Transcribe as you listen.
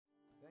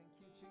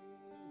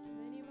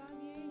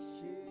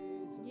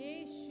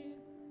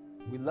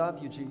We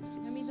love you, Jesus.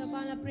 हामी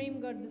तपाईलाई प्रेम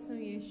गर्दछौं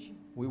येशू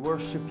We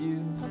worship you.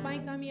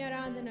 तपाईको हामी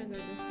आराधना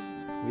गर्दछौं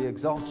We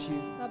exalt you.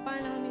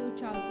 तपाईलाई हामी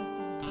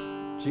उचाल्दछौं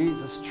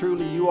Jesus,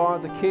 truly you are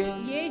the King.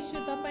 येशू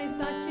तपाई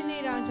साच्चै नै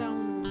राजा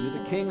You're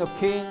the हुनुहुन्छ King of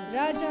Kings.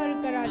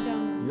 राजाहरुका Raja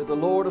You're हुनुहुन्छ the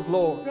Lord of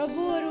Lords.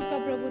 प्रभुहरुका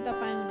प्रभु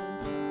तपाई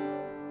हुनुहुन्छ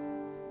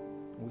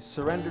We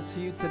surrender to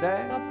you today.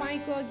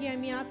 तपाईको अघि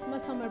हामी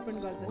आत्मसमर्पण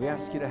We गर्दछौं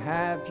ask you to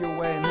have your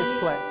way in this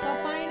place.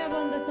 तपाईलाई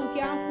भन्दछौं कि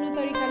आफ्नो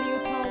तरिकाले यो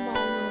ठाउँमा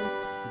आउनुहोस्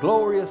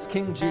Glorious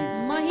King Jesus.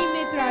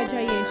 महिमित Raja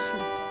Yeshu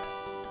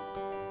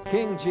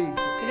King Jesus.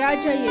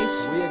 Raja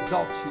Yeshu We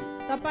exalt you.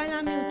 तपाईलाई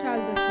हामी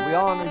उचाल्दछौं We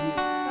honor you.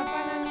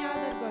 तपाईलाई हामी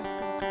आदर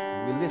गर्छौं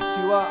We lift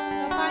you up.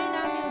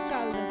 तपाईलाई हामी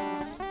उचाल्दछौं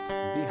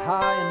Be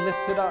high and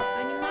lifted up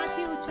अनि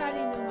माथि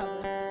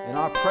उचालिनुहोस् in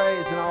our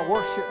praise and our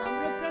worship.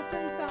 हाम्रो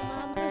प्रशंसामा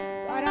हाम्रो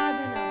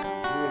आराधनामा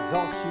We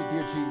exalt you,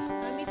 dear Jesus.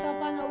 हामी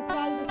तपाईलाई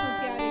उचाल्दछौं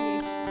प्यारे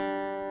येशू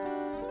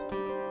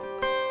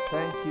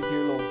Thank you,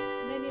 dear Lord.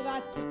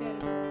 धन्यवाद छ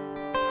प्यारे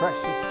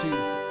Precious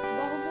Jesus.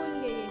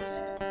 बहुमूल्य येशू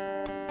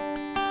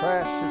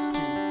Precious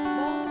Jesus.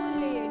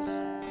 बहुमूल्य येशू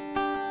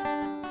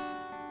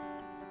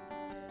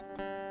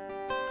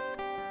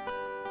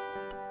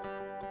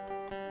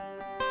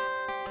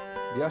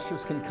The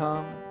ushers can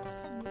come.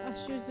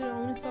 अश्रुजहरू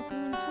आउन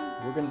सक्नुहुन्छ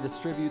We're going to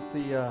distribute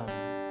the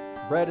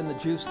bread and the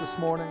juice this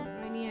morning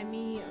अनि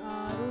हामी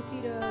रोटी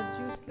र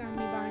जुसलाई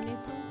हामी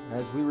बाँड्नेछौँ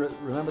as we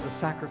remember the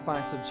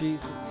sacrifice of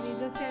Jesus. अनि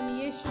जसै हामी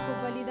येशूको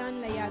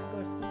बलिदानलाई याद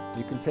गर्छौँ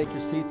You can take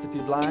your seats if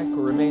you'd like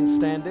or remain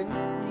standing.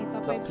 अनि It's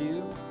up तपाईँ to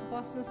you.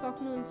 बस्न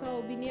सक्नुहुन्छ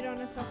उभिने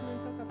रहन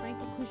सक्नुहुन्छ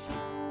तपाईँको खुसी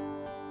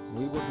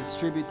We will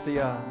distribute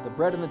the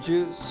bread and the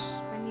juice,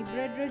 अनि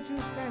ब्रेड र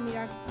जुसलाई हामी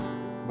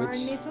which,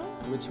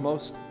 बाँड्नेछौँ which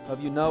most of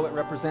you know it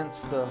represents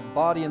the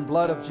body and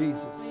blood of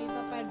Jesus. अनि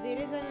तपाईँहरू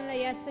धेरैजनालाई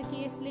याद छ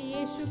कि यसले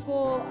येशूको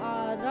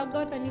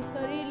रगत अनि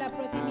शरीरलाई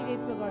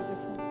प्रतिनिधित्व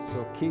गर्दछ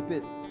So keep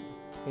it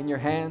in your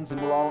hands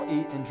and we'll all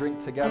eat and drink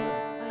together.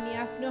 अनि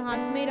आफ्नो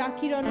हातमै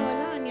राखिरहनु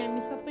होला अनि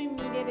हामी सबै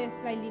मिलेर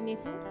यसलाई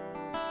लिनेछौँ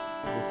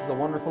This is a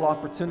wonderful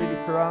opportunity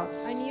for us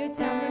अनि यो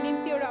चाहिँ हाम्रो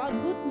निम्ति एउटा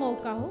अद्भुत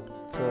मौका हो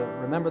to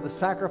remember the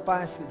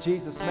sacrifice that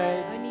Jesus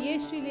made, अनि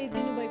येशूले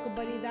दिनुभएको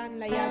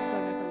बलिदानलाई याद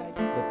गर्नको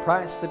लागि the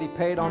price that he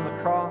paid on the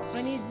cross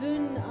अनि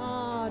जुन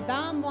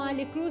दाम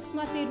उहाँले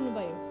क्रुसमा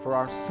तिर्नुभयो for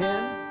our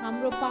sin,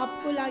 हाम्रो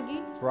पापको लागि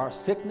for our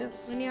sickness.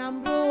 अनि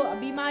हाम्रो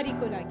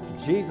बिमारीको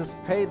लागि Jesus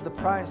paid the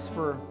price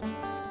for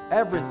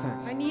everything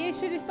अनि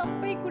येशूले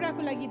सबै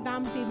कुराको लागि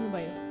दाम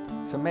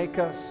तिर्नुभयो to make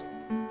us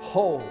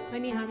whole,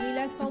 अनि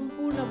हामीलाई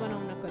सम्पूर्ण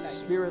बनाउनको लागि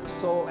spirit,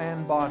 soul,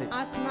 and body.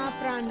 आत्मा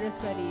प्राण र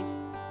शरीर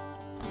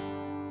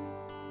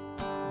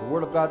The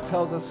Word of God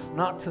tells us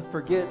not to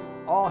forget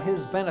all His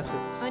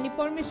benefits. अनि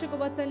परमेश्वरको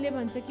वचनले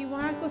भन्छ कि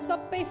उहाँको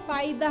सबै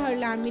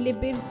फाइदाहरूलाई हामीले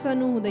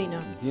बिर्सनु हुँदैन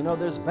Do you know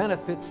there's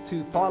benefits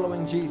to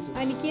following Jesus?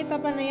 अनि के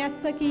तपाईलाई याद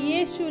छ कि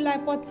येशूलाई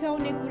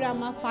पछ्याउने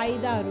कुरामा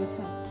फाइदाहरू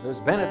छ There's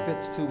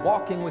benefits to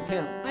walking with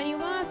Him. अनि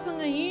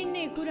उहाँसँग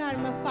हिँड्ने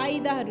कुराहरूमा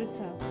फाइदाहरू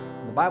छ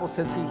The Bible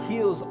says He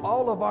heals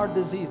all of our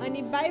diseases.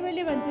 अनि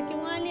बाइबलले भन्छ कि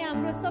उहाँले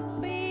हाम्रो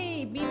सबै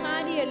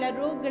बिमारीहरूलाई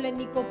रोगहरूलाई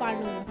निको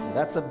पार्नुहुन्छ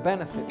That's a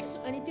benefit.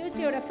 अनि त्यो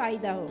चाहिँ एउटा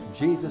फाइदा हो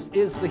Jesus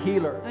is the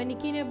healer. अनि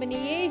किनभने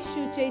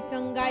येशू चाहिँ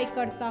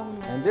चङ्गाइकर्ता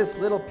And हुनुहुन्छ this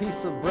little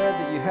piece of bread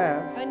that you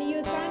have अनि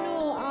यो सानो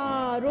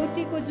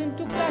रोटीको जुन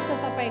टुक्रा छ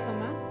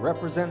तपाईकोमा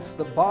represents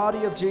the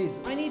body of Jesus,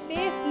 अनि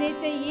त्यसले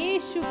चाहिँ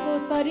येशूको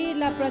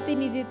शरीरलाई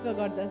प्रतिनिधित्व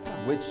गर्दछ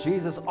which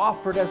Jesus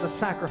offered as a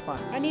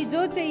sacrifice. अनि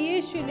जो चाहिँ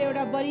येशूले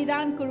एउटा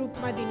बलिदानको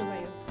रूपमा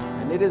दिनुभयो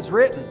And it is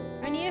written,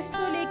 अनि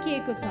यस्तो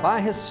लेखिएको छ by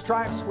His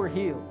stripes we're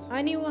healed.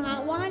 अनि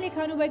उहाँले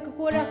खानुभएको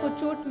कोराको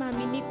चोटमा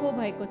हामी निको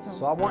भएको छौँ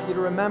So I want you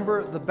to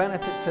remember the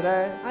benefit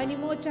today, अनि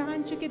म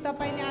चाहन्छु कि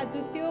तपाईले आज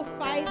त्यो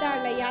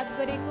फाइदाहरूलाई याद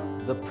गरेको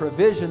the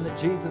provision that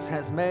Jesus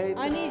has made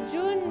अनि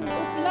जुन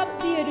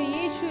उपलब्धिहरू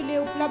येशूले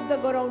उपलब्ध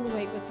गराउनु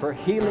भएको छ for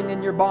healing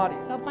in your body.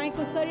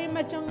 तपाईको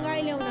शरीरमा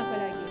चङ्गाइ ल्याउनको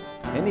लागि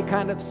Any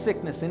kind of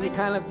sickness, any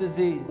kind of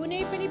disease.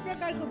 कुनै पनि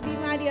प्रकारको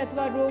बिमारी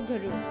अथवा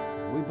रोगहरू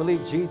We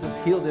believe Jesus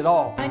healed it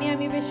all. अनि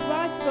हामी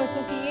विश्वास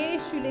गर्छौँ कि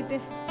येशूले त्यो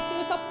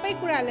सबै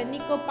कुरालाई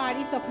निको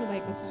पारिसक्नु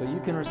भएको So छ you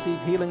can receive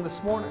healing this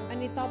morning.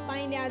 अनि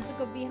तपाईले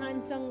आजको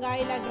बिहान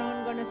चङ्गाइलाई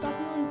ग्रहण गर्न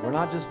सक्नुहुन्छ We're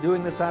not just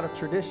doing this out of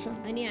tradition,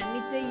 अनि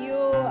हामी चाहिँ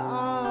यो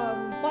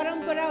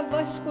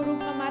परम्परावशको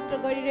रूपमा मात्र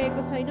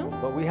गरिरहेको छैनौँ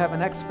but we have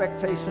an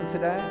expectation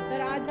today.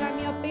 तर आज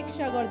हामी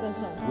अपेक्षा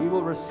गर्दछौँ We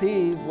will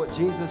receive what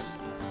Jesus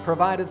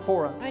provided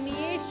for us. अनि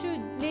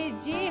येशूले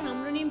जे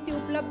हाम्रो निम्ति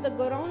उपलब्ध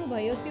गराउनु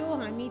भयो त्यो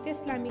हामी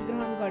त्यसलाई हामी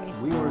ग्रहण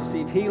गर्नेछौँ We will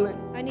receive healing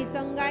अनि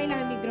चङ्गाइलाई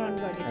हामी ग्रहण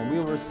and गर्नेछौँ we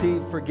will receive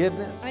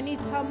forgiveness. अनि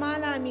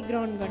क्षमालाई हामी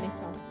ग्रहण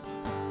गर्नेछौँ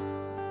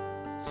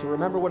So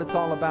remember what it's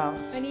all about.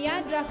 अनि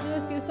याद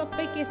राख्नुहोस् यो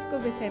सबै केसको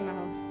विषयमा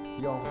हो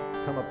Y'all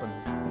come up and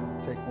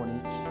take one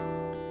each.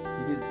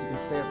 You can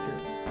stay up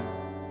here.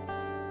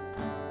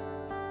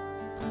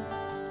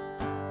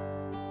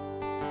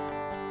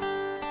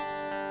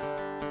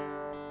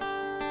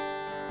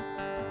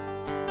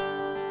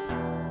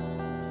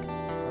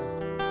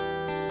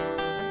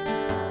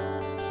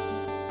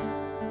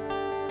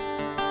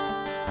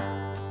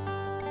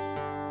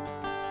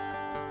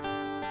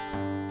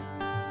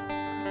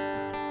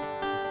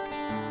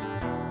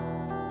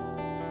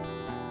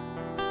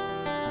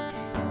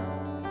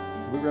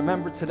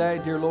 remember today,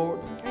 dear Lord,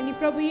 अनि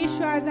प्रभु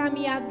येशू आज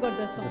हामी याद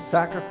गर्दछौँ the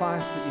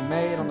sacrifice that you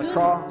made on the जुन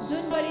cross.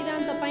 जुन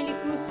बलिदान तपाईले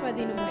क्रुसमा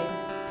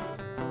दिनुभयो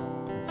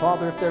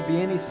Father, if there be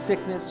any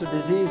sickness or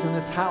disease in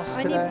this house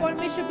अनि today,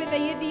 परमेश्वर पिता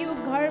यदि यो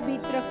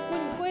घरभित्र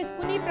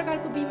कुनै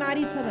प्रकारको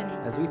बिमारी छ भने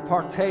as we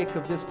partake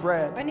of this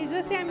bread, अनि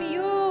जसै हामी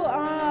यो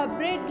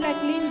ब्रेडलाई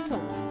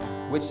लिन्छौँ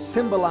which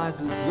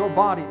symbolizes your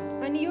body,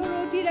 अनि यो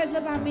रोटीलाई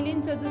जब हामी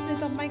लिन्छौँ जसले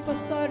तपाईको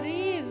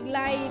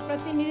शरीरलाई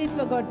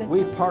प्रतिनिधित्व गर्दछ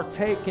we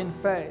partake in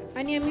faith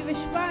अनि हामी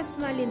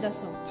विश्वासमा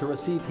लिन्दछौँ to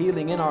receive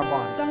healing in our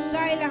bodies.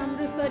 चङ्गाइलाई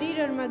हाम्रो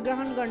शरीरहरूमा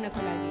ग्रहण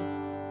गर्नको लागि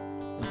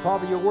And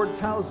Father, your word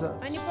tells us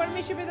अनि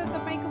परमेश्वर पिता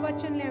तपाईको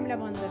वचनले हामीलाई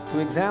भन्दछ to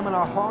examine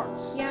our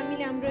hearts, कि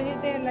हामीले हाम्रो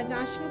हृदयहरूलाई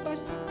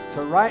जाँच्नुपर्छ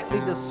to rightly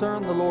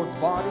discern the Lord's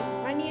body.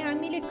 अनि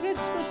हामीले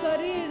ख्रीष्टको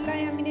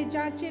शरीरलाई हामीले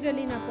जाँचेर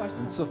लिन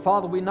पर्छ And so,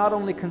 Father, we not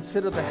only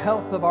consider the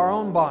health of our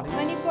own body,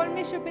 अनि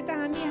परमेश्वर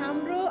पिता हामी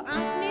हाम्रो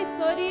आफ्नै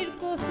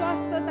शरीरको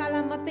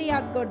स्वास्थ्यतालाई मात्रै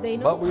याद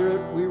गर्दैनौँ but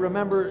we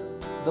remember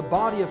the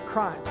body of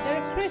Christ, तर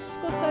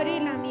ख्रीष्टको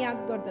शरीरलाई हामी याद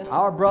गर्दछौँ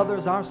our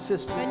brothers, our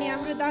sisters. अनि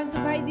हाम्रो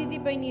दाजुभाइ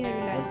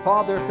दिदीबहिनीहरूलाई And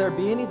Father, if there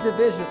be any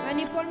division,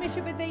 अनि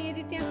परमेश्वर पिता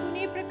यदि त्यहाँ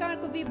कुनै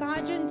प्रकारको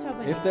विभाजन छ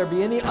भने if there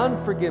be any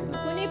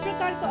unforgiveness, कुनै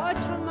प्रकारको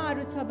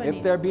अक्षमाहरू छ भने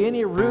if there be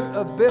any root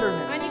of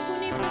bitterness अनि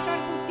कुनै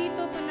प्रकारको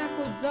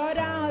तीतोपनाको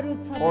जराहरू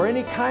छ or भने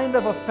any kind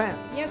of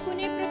offense, या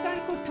कुनै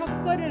प्रकारको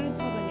ठक्करहरू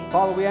छ भने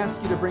Father, we ask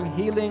you to bring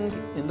healing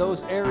in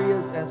those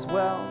areas as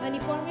well, अनि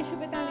परमेश्वर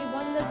पिता हामी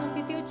भन्दछौँ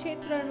कि त्यो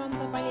क्षेत्रहरूमा पनि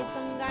तपाईले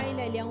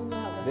चङ्गाइलाई ल्याउनु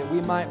that we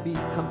होस् might be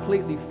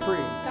completely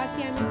free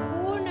ताकि हामी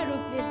पूर्ण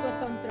रूपले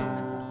स्वतन्त्र हुन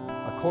सकौँ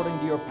according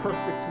to your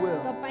perfect will.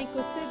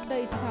 तपाईको सिद्ध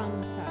इच्छा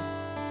अनुसार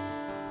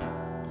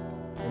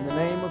In the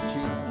name of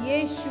Jesus,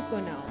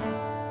 येशूको नाम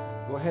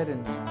go ahead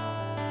and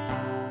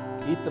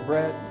eat the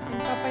bread.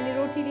 अनि तपाईले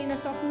रोटी लिन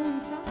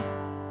सक्नुहुन्छ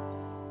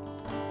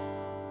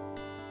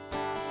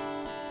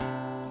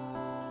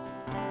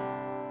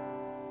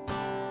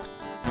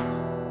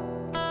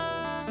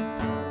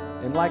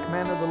In like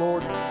manner, the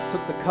Lord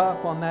took the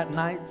cup on that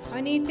night.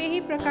 अनि त्यही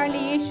प्रकारले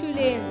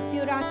येशूले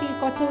त्यो राति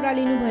कचौरा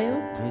लिनुभयो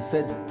And he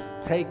said,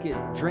 take it,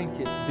 drink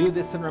it, do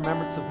this in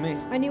remembrance of me.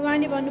 अनि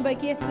उहाँले भन्नुभयो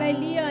कि यसलाई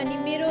लिय अनि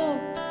मेरो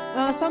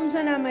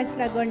सम्झनामा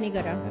यसलाई गर्ने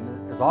गर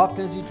And as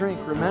often as you drink,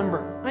 remember.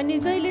 अनि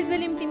जहिले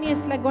जहिले पनि तिमी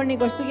यसलाई गर्ने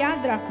गर्छौ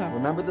याद राख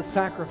Remember the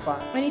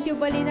sacrifice. अनि त्यो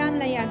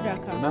बलिदानलाई याद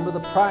राख Remember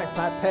the price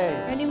I paid.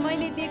 अनि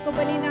मैले दिएको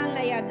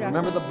बलिदानलाई याद राख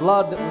Remember the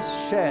blood that was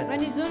shed.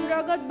 अनि जुन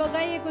रगत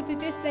बगाइएको थियो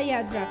त्यसलाई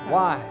याद राख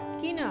Why?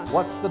 किन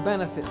What's the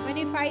benefit?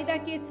 अनि फाइदा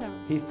के छ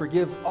He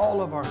forgives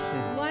all of our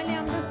sins. उहाँले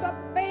हाम्रो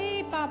सबै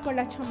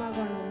पापहरूलाई क्षमा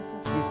गर्नुहुन्छ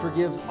He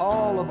forgives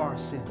all of our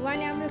sins.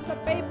 उहाँले हाम्रो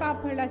सबै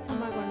पापहरूलाई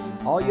क्षमा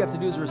गर्नुहुन्छ All you have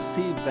to do is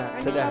receive that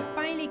अनि today.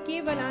 तपाईले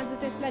केवल आज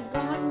त्यसलाई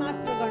ग्रहण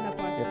मात्र गर्न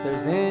पर्छ If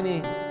there's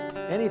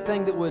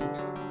anything that would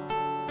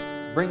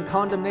bring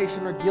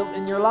condemnation or guilt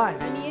in your life,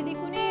 अनि यदि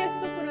कुनै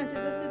यस्तो कुरा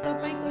छ जसले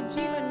तपाईको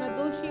जीवनमा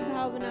दोषी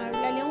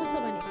भावनाहरूलाई ल्याउँछ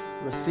भने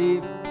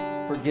receive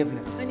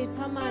forgiveness. अनि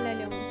क्षमालाई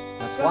ल्याउनु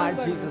That's why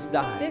Jesus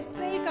died.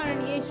 त्यसै कारण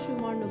येशू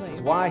मर्नु This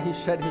is भयो why he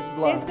shed his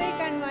blood, त्यसै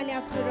कारण उहाँले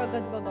आफ्नो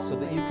रगत so बगाउनु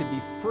that भयो you could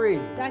be free.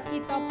 ताकि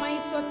तपाई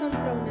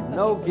स्वतन्त्र हुन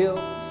No सकोस्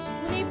guilt,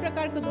 कुनै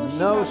प्रकारको दोषी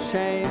no भावना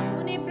छैन, shame,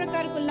 कुनै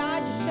प्रकारको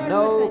लाज शर्म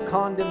no छैन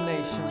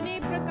condemnation. कुनै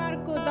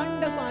प्रकारको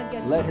दण्डको आज्ञा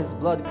Let छैन his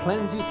blood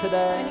cleanse you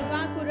today. अनि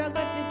उहाँको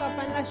रगतले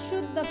तपाईलाई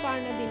शुद्ध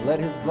पार्न Let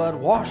his दिनुहोस् blood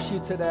wash you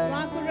today.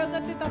 उहाँको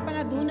रगतले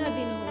तपाईलाई धुन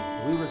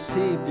दिनुहोस् We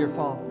receive, dear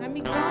Father,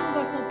 हामी ग्रहण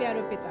गर्छौँ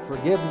प्यारो पिता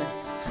forgiveness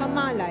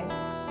क्षमालाई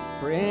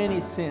for any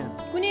sin,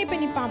 कुनै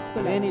पनि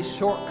पापको लागि any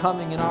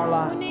shortcoming in our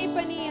lives. कुनै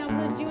पनि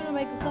हाम्रो जीवनमा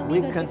भएको कमी We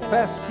घटीका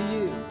confess लागि to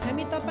you.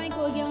 हामी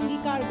तपाईको अघि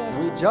अंगीकार We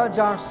गर्छौँ judge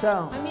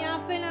ourselves. हामी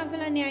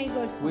आफैलाई न्याय We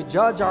गर्छौँ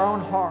judge our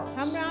own hearts.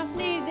 हाम्रो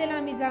आफ्नै हृदयलाई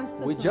हामी We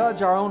जाँच्दछौँ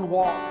judge our own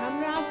walk,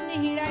 हाम्रो आफ्नै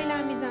हिँडाइलाई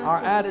हामी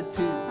our जाँच्दछौँ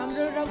attitudes,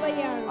 हाम्रो our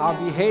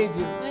रवैयाहरू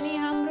behaviors. अनि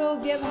हाम्रो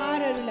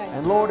व्यवहारहरूलाई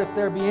And Lord, if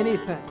there be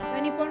anything,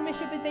 अनि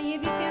परमेश्वर पिता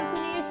यदि त्यहाँ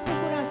कुनै यस्तो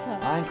कुरा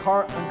छ I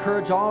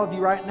encourage all of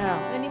you right now,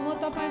 अनि म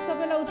तपाईहरु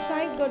सबैलाई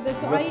उत्साहित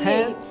गर्दछु अहिले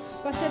Repent.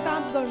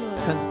 पश्चाताप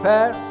गर्नुहोस्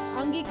confess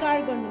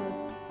अंगीकार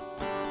गर्नुहोस्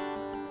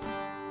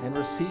and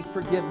receive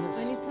forgiveness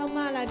अनि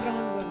क्षमालाई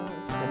ग्रहण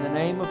गर्नुहोस् in the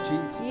name of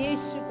Jesus.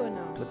 येशूको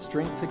नाम Let's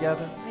drink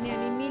together. अनि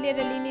हामी मिलेर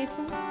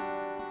लिनेछौँ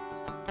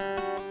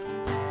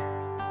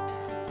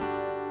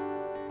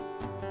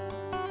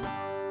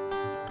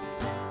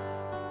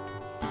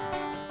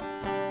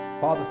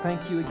Father,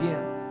 thank you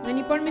again.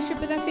 अनि परमेश्वर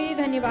पिता फेरि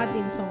धन्यवाद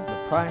दिन्छौँ The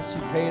price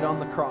you paid on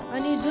the cross.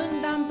 अनि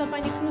जुन दाम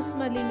तपाईले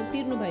क्रुसमा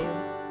तिर्नु भयो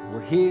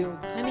We're healed,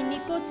 हामी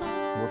निको छौँ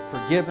we're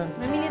forgiven,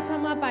 हामीले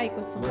क्षमा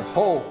पाएको छौँ we're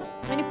whole,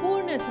 अनि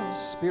पूर्ण छौँ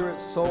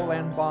spirit, soul,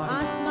 and body,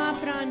 आत्मा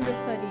प्राण र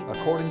शरीर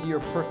according to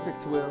your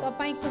perfect will.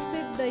 तपाईको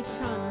सिद्ध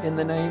इच्छा In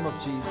the अनुसार name of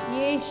Jesus.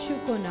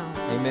 येशूको नाम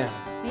Amen.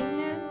 Amen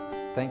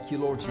Thank you,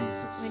 Lord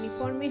Jesus. अनि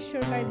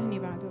परमेश्वरलाई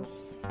धन्यवाद होस्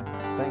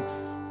Thanks,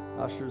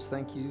 ushers.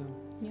 Thank you.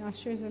 अनि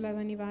आश्चर्यलाई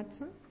धन्यवाद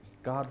छ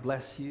God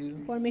bless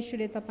you.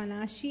 परमेश्वरले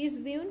तपाईलाई आशीष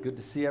दिउन्। Good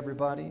to see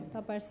everybody.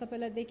 तपाईहरु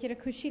सबैलाई देखेर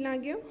खुसी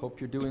लाग्यो।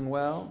 Hope you're doing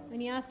well.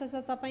 अनि आशा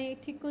छ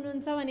तपाई ठिक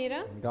हुनुहुन्छ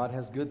भनेर। God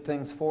has good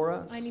things for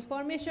us. अनि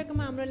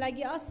परमेश्वरकोमा हाम्रो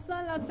लागि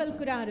असल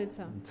कुराहरु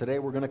छ। Today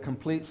we're going to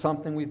complete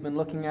something we've been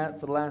looking at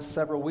for the last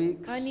several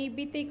weeks. अनि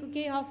बितेको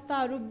केही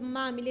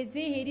हप्ताहरुमा हामीले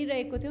जे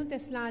हेरिरहेको थियौं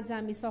त्यसलाई आज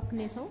हामी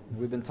सक्ने छौं।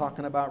 We've been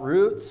talking about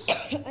roots.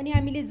 अनि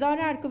हामीले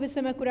जराहरुको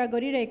विषयमा कुरा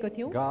गरिरहेको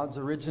थियौं। God's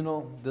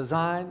original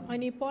design.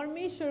 अनि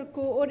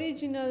परमेश्वरको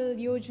ओरिजिनल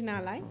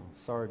योजनालाई।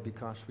 Sorry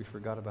Bikash, we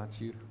forgot about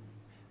you.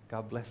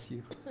 God bless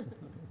you.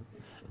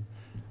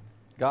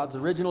 God's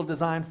original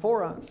design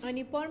for us.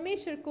 अनि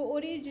परमेश्वरको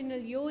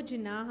ओरिजिनल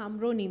योजना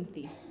हाम्रो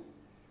निम्ति।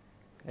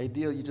 Hey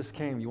Deal, you just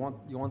came. You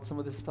want some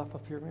of this stuff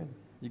up here, man?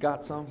 You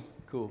got some?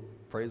 Cool.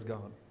 Praise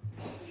God.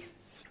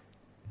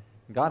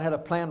 God had a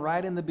plan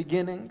right in the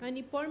beginning.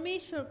 अनि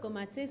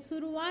परमेश्वरकोमा चाहिँ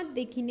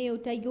सुरुवातदेखि नै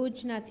एउटा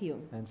योजना थियो।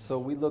 And so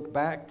we look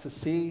back to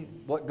see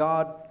what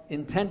God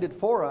intended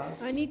for us.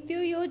 अनि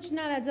त्यो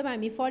योजनालाई जब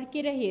हामी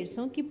फर्केर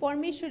हेर्छौं कि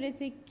परमेश्वरले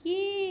चाहिँ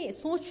के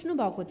सोच्नु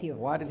भएको थियो।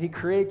 Why did he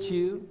create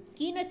you?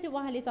 किन चाहिँ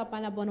उहाँले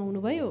तपाईलाई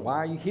बनाउनु भयो? Why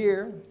are you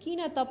here?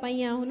 किन तपाई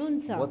यहाँ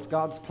हुनुहुन्छ? What's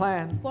God's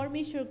plan?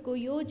 परमेश्वरको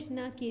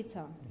योजना के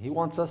छ? He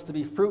wants us to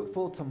be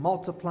fruitful, to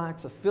multiply,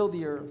 to fill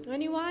the earth,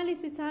 अनि उहाँले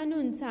चाहिँ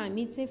चाहनुहुन्छ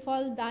हामी चाहिँ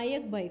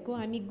फलदायक भएको,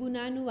 हामी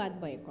गुणानुवाद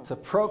भएको। to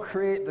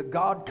procreate the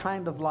God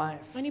kind of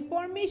life. अनि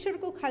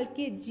परमेश्वरको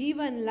खालके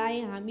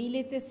जीवनलाई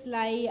हामीले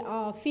त्यसलाई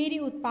फेरि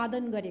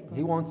उत्पादन गरेको।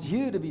 He wants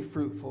you to be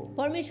fruitful.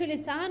 परमेश्वरले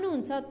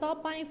चाहनुहुन्छ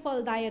तपाई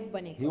फलदायक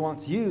बने। He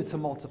wants you to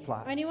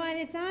multiply. अनि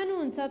उहाँले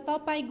चाहनुहुन्छ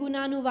तपाई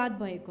गुणानुवाद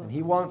भएको। And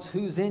he wants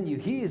who's in you.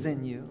 He is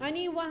in you.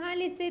 अनि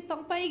उहाँले चाहिँ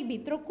तपाई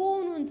भित्र को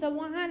हुनुहुन्छ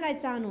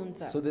उहाँलाई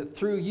चाहनुहुन्छ। So that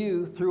through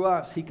you, through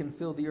us, he can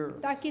fill the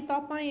earth. ताकि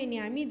तपाई अनि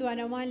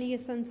हामीद्वारा उहाँले यो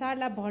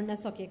संसारलाई भर्न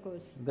सकेको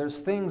होस्। There's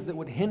things that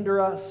would hinder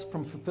us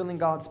from fulfilling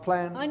God's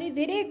plan. अनि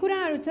धेरै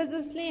कुराहरू छ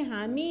जसले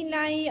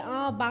हामीलाई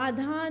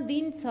बाधा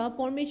दिन्छ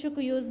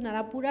परमेश्वरको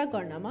योजनालाई पूरा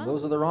गर्नमा।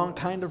 Those are the wrong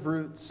kind of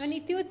roots. अनि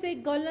त्यो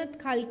चाहिँ गलत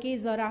खालके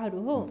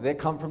जराहरू हो। They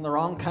come from the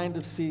wrong kind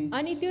of seeds.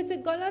 अनि त्यो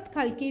चाहिँ गलत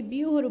खालके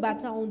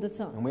बिउहरूबाट आउँदछ।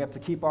 And we have to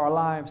keep our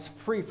lives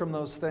free from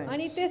those things.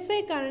 अनि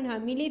त्यसै कारण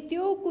हामीले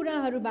त्यो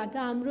कुराहरूबाट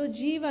हाम्रो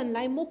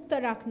जीवनलाई मुक्त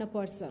राख्न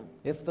पर्छ।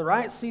 If the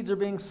right seeds are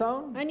being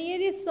sown अनि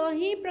यदि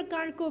सही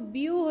प्रकारको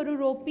बिउहरू and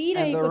the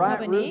रोपिरहेको छ right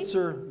भने roots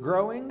are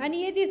growing,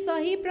 अनि यदि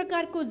सही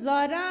प्रकारको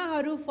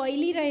जराहरू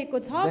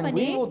फैलिरहेको छ then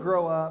भने we will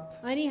grow up.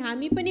 अनि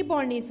हामी पनि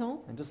बढ्ने छौं।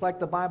 And just like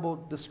the Bible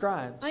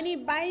describes, अनि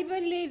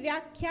बाइबलले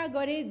व्याख्या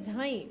गरे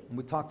झैं and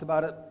we talked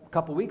about it a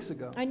couple weeks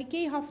ago, अनि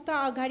केही हप्ता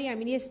अगाडि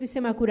हामीले यस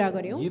विषयमा कुरा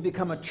गर्यौं। you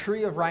become a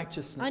tree of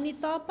righteousness. अनि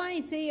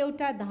तपाई चाहिँ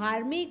एउटा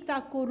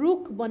धार्मिकताको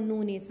रुख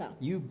बन्नुहुनेछ।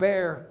 You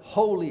bear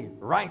holy,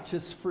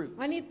 righteous fruit.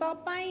 अनि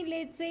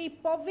तपाईले चाहिँ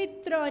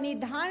पवित्र अनि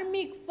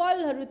धार्मिक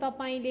फलहरू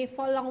तपाईले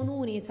फलाउनु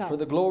हुनेछ For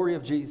the glory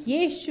of Jesus.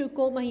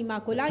 येशूको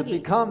महिमाको To लागि।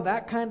 become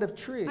that kind of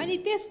tree, अनि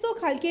त्यस्तो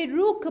खालके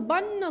रुख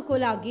बन्नको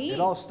लागि it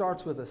all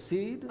starts with a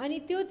seed.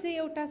 अनि त्यो चाहिँ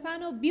एउटा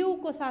सानो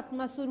बिउको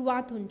साथमा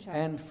सुरुवात हुन्छ।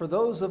 And for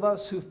those of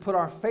us who've put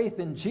our faith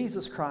in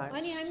Jesus Christ,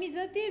 अनि हामी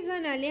जति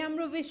जनाले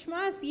हाम्रो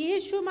विश्वास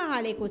येशूमा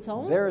हालेको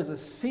छौं there is a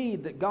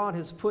seed that God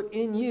has put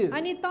in you.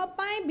 अनि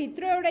तपाई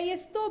भित्र एउटा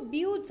यस्तो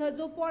बिउ छ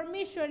जो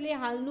परमेश्वरले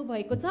हाल्नु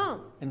भएको छ।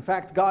 In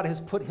fact, God has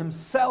put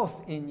himself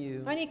in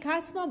you. अनि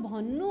खासमा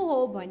भन्नु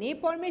हो भने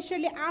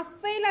परमेश्वरले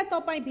आफैलाई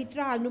तपाई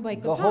भित्र हाल्नु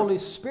भएको The छ। Holy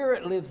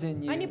Spirit lives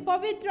in अनि you.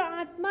 पवित्र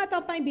आत्मा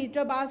तपाई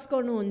भित्र वास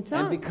गर्नुहुन्छ।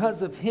 And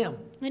because of him,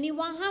 अनि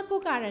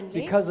उहाँको कारणले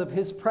because of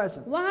his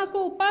presence,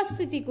 उहाँको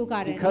उपस्थितिको because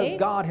कारणले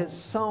God has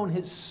sown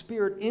his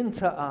spirit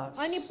into us,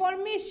 अनि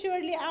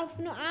परमेश्वरले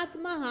आफ्नो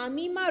आत्मा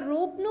हामीमा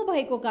रोप्नु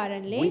भएको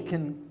कारणले we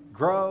can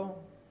grow,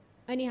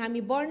 अनि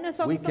हामी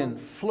बढ्न we सक्छौं can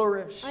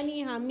flourish,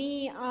 अनि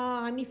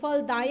हामी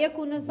फलदायक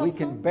हुन we सक्छौं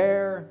can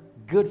bear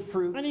good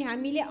fruit. अनि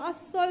हामीले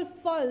असल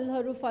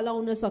फलहरू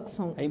फलाउन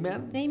सक्छौं।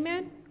 Amen.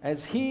 Amen.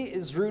 As he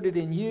is rooted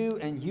in you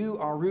and you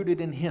are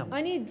rooted in him.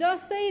 अनि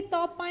जसै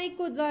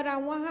तपाईको जरा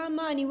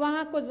उहाँमा अनि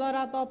उहाँको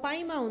जरा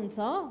तपाईमा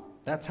हुन्छ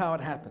That's how it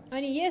happens.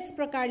 अनि यस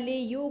प्रकारले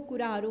यो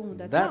कुराहरू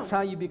हुँदछ। That's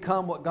how you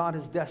become what God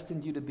has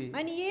destined you to be.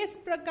 अनि यस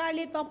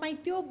प्रकारले तपाई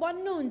त्यो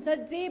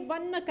बन्नुहुन्छ जे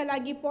बन्नका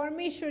लागि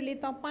परमेश्वरले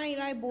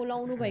तपाईलाई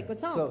बोलाउनु भएको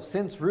छ। So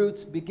since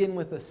roots begin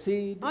with a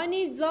seed,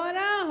 अनि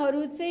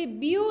जराहरू चाहिँ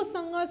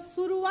बिउसँग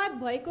सुरुवात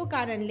भएको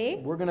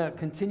कारणले we're going to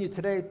continue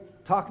today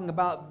talking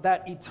about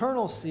that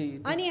eternal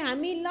seed, अनि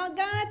हामी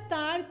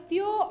लगातार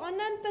त्यो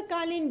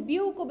अनन्तकालीन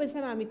बिउको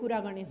विषयमा हामी कुरा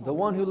गर्नेछौँ। the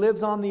one who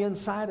lives on the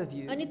inside of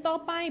you, अनि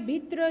तपाई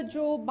भित्र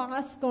जो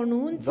वास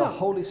गर्नुहुन्छ the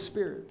Holy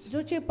Spirit.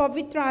 जो चाहिँ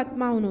पवित्र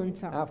आत्मा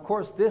हुनुहुन्छ। Now, of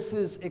course, this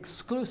is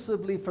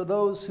exclusively for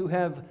those who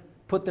have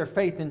put their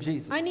faith in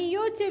Jesus. अनि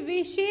यो चाहिँ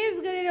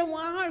विशेष गरेर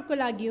उहाँहरूको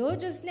लागि हो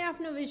जसले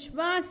आफ्नो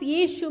विश्वास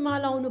येशूमा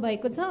लाउनु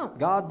भएको छ।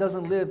 God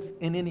doesn't live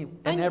in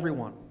अनि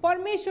everyone.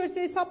 परमेश्वर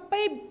चाहिँ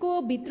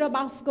सबैको भित्र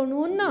वास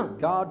गर्नुहुन्न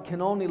God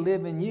can only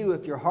live in you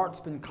if your heart's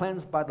been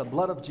cleansed by the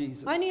blood of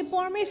Jesus. अनि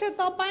परमेश्वर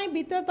तपाईँ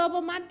भित्र तब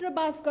मात्र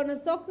वास गर्न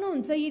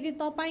सक्नुहुन्छ यदि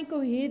तपाईँको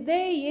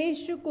हृदय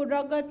येशूको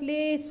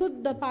रगतले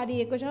शुद्ध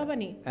पारिएको छ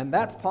भने And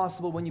that's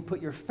possible when you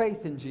put your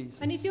faith in Jesus.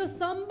 अनि त्यो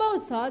सम्भव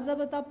छ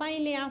जब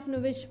तपाईँले आफ्नो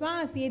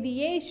विश्वास यदि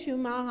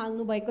येशूमा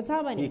हाल्नु भएको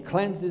छ भने He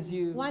cleanses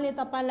you उहाँले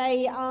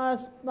तपाईँलाई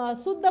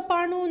शुद्ध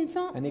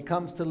पार्नुहुन्छ and He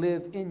comes to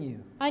live in you.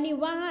 अनि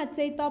उहाँ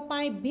चाहिँ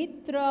तपाईँ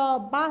भित्र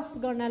वास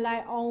गर्नलाई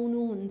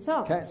आउनुहुन्छ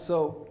Okay,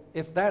 so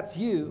if that's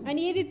you,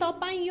 अनि यदि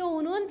तपाईँ यो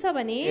हुनुहुन्छ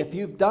भने if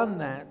you've done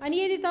that, अनि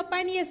यदि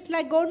तपाईँले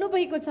यसलाई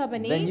गर्नुभएको छ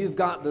भने then you've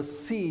got the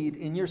seed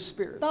in your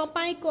spirit.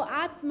 तपाईँको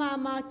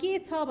आत्मामा के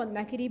छ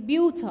भन्दाखेरि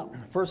बिउ छ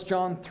 1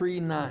 John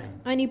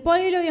 3:9. अनि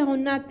पहिलो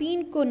यूहन्ना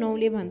 3:9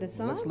 ले भन्दछ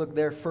Let's look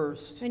there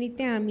first. अनि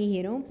त्यहाँ हामी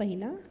हेरौँ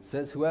पहिला It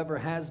says, whoever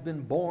has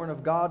been born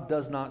of God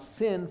does not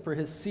sin, for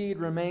his seed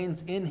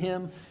remains in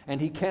him,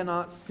 and he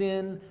cannot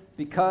sin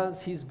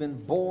because he's been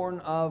born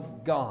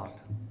of God.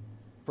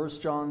 1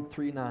 John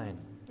 3:9.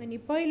 अनि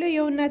पहिलो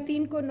यूहन्ना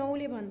 3:9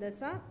 ले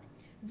भन्दछ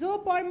जो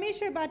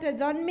परमेश्वरबाट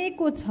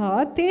जन्मेको छ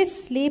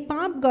त्यसले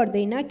पाप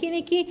गर्दैन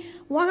किनकि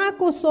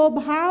उहाँको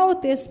स्वभाव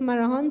त्यसमा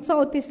रहन्छ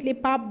औ त्यसले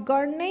पाप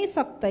गर्नै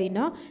सक्दैन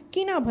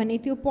किनभने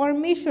त्यो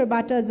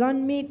परमेश्वरबाट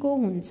जन्मेको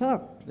हुन्छ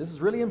This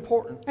is really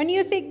important, अनि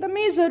यो चाहिँ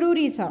एकदमै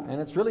जरुरी छ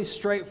and it's really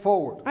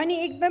straightforward. अनि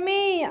एकदमै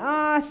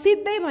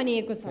सिधै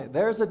भनिएको छ Okay,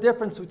 there's a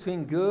difference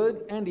between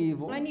good and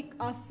evil. अनि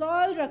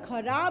असल र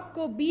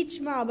खराबको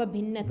बीचमा अब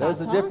भिन्नता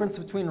There's a छ difference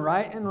between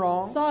right and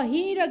wrong,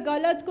 सही र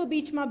गलतको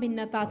बीचमा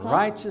भिन्नता छ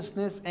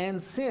righteousness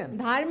and sin.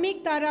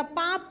 धार्मिकता र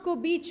पापको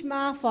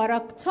बीचमा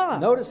फरक छ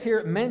Notice here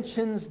it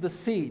mentions the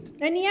seed.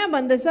 अनि यहाँ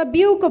भन्दछ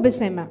बिउको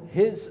विषयमा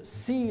His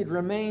seed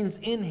remains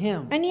in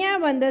him. अनि यहाँ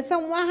भन्दछ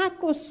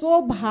उहाँको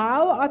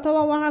स्वभाव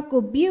अथवा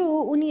उहाँको बिउ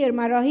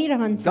उनीहरुमा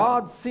रहिरहन्छ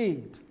God's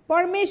seed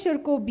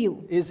परमेश्वरको बिउ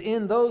is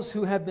in those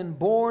who have been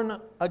born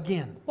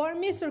again.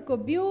 परमेश्वरको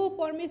बिउ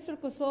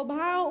परमेश्वरको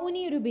स्वभाव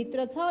उनीहरु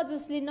भित्र छ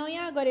जसले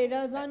नयाँ गरेर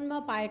जन्म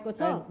पाएको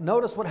छ And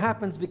notice what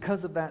happens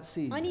because of that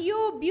seed. अनि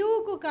यो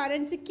बिउको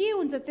कारण चाहिँ के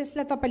हुन्छ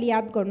त्यसलाई तपाईले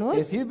याद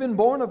गर्नुहोस् If you've been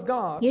born of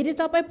God, यदि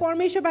तपाई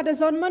परमेश्वरबाट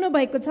जन्मनु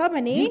भएको छ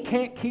भने you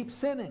can't keep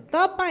sinning.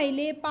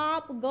 तपाईले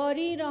पाप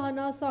गरिरहन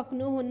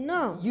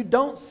सक्नुहुन्न You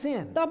don't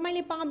sin.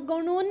 तपाईले पाप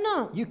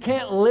गर्नुहुन्न You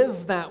can't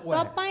live that way.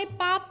 तपाई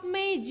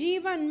पापमै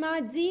जीवनमा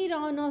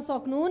जिरहन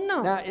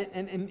सक्नुहुन्न Now,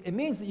 it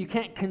means that you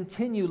can't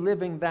continue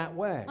living that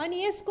way.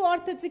 अनि यसको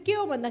अर्थ चाहिँ के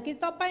हो भन्दाखेरि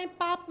तपाई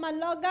पापमा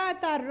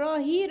लगातार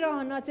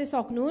रहिरहन चाहिँ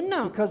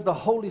सक्नुहुन्न Because the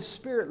Holy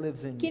Spirit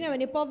lives in you.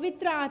 किनभने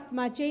पवित्र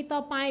आत्मा चाहिँ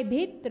तपाई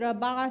भित्र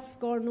वास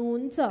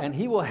गर्नुहुन्छ And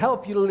He will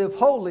help you to live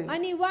holy.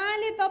 अनि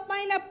उहाँले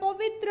तपाईलाई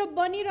पवित्र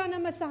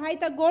बनिरहनमा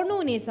सहायता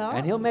गर्नुहुनेछ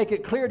And He'll make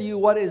it clear to you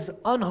what is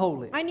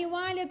unholy. अनि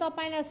उहाँले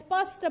तपाईलाई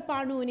स्पष्ट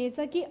पार्नुहुनेछ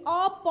कि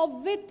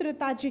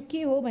अपवित्रता चाहिँ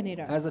के हो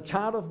भनेर As a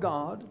child of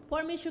God,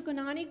 परमेश्वरको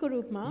नानीको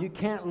रूपमा you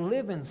can't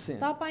live in sin.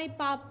 तपाई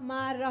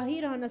पापमा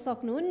रहिरहन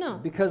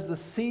सक्नुहुन्न Because the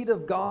seed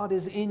of God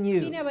is in you.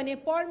 किनभने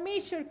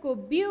परमेश्वरको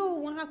बिउ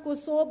उहाँको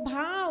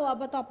स्वभाव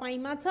अब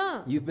तपाईमा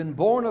छ You've been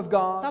born of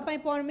God तपाई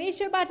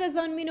परमेश्वरबाट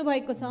जन्मिनु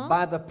भएको छ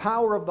by the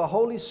power of the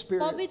Holy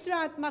Spirit. पवित्र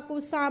आत्माको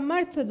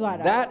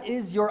सामर्थ्यद्वारा That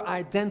is your अनि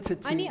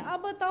identity.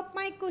 अब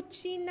तपाईको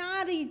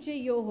चिनारी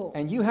चाहिँ यो हो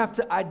And you have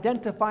to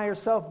identify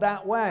yourself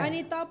that way.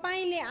 अनि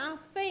तपाईले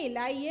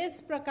आफैलाई यस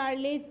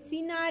प्रकारले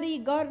चिनारी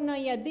गर्न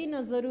या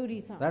दिन जरुरी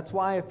छ That's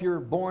why if you're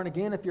born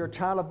again, if you're a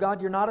child of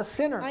God, you're not a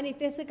sinner. अनि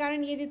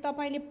त्यसैकारण यदि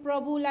तपाईले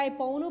प्रभुलाई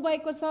पाउनु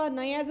भएको छ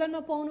नयाँ जन्म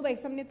पाउनु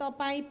भएको छ भने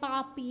तपाई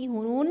पापी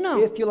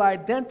हुनुहुन्न If you'll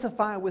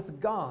identify with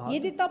God,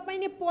 यदि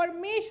तपाईले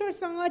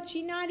परमेश्वरसँग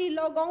चिनारी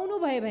लगाउनु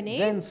भयो भने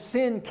then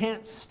sin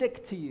can't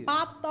stick to you.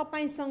 पाप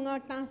तपाईसँग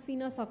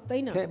टाँसिन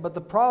सक्दैन Okay, but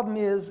the problem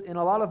is, in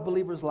a lot of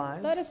believers'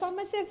 lives, तर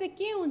समस्या चाहिँ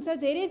के हुन्छ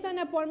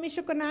धेरैजना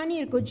परमेश्वरको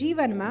नानीहरूको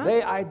जीवनमा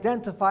they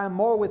identify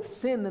more with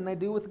sin than they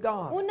do with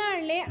God.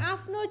 उनीहरूले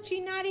आफ्नो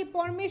चिनारी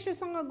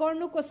परमेश्वरसँग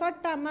गर्नुको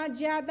सट्टामा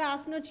ज्यादा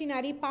आफ्नो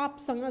चिनारी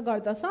पापसँग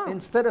गर्दछ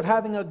Instead of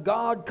having a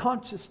God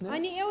consciousness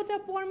अनि एउटा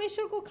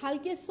परमेश्वरको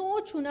खालके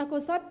सोच हुनको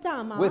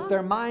सट्टामा with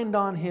their mind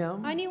on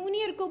Him अनि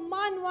उनीहरूको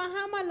मन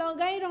उहाँमा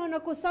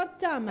लगाइरहनको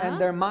सट्टामा and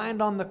their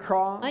mind on the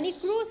cross, अनि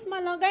क्रुसमा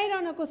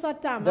लगाइरहनको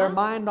सट्टामा their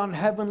mind on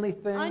heavenly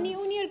अनि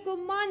things, उनीहरूको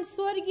मन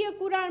स्वर्गीय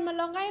कुराहरुमा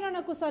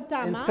लगाइरहनको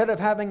सट्टामा instead of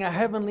having a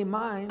heavenly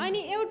mind, अनि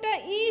एउटा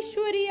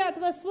ईश्वरीय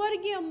अथवा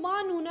स्वर्गीय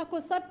मन हुनको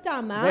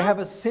सट्टामा they have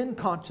a sin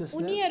consciousness.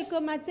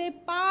 उनीहरुकोमा चाहिँ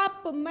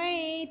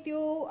पापमै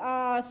त्यो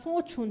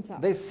सोच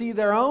हुन्छ They see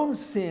their own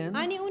sin,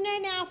 अनि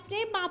उनीहरूले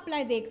आफ्नै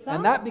पापलाई देख्छ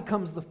and that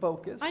becomes the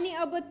focus. अनि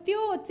अब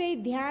त्यो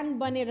चाहिँ ध्यान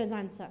बनेर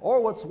जान्छ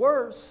Or what's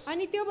worse, अनि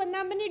अनि त्यो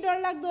भन्दा पनि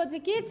डरलाग्दो चाहिँ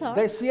के छ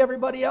They see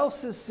everybody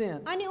else's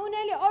sin. अनि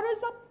उनीहरूले अरू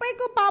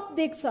सबैको पाप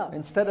देख्छ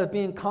Instead of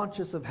being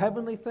conscious of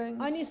heavenly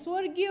things, अनि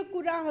स्वर्गीय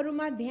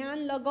कुराहरूमा ध्यान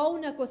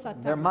लगाउनको their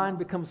सट्टा mind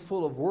becomes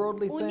full of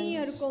worldly things,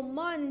 उनीहरूको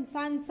मन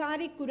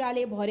सांसारिक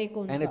कुराले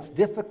भरेको and it's हुन्छ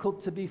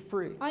difficult to be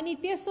free. अनि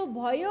त्यसो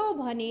भयो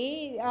भने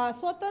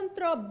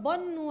स्वतन्त्र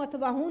बन्नु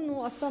अथवा हुनु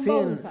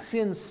असम्भव हुन्छ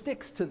Sin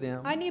sticks to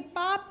them अनि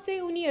पाप चाहिँ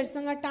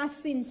उनीहरूसँग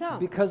टाँसिन्छ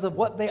because of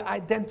what they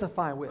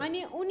identify with.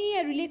 अनि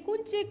उनीहरूले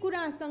कुन चाहिँ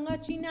कुरासँग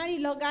चिनारी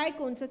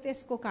लगाएको हुन्छ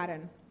त्यसको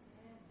कारण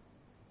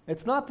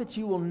It's not that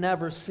you will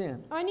never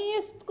sin. अनि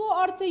यसको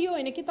अर्थ यो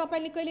होइन कि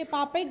तपाईले कहिले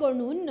पापै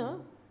गर्नुहुन्न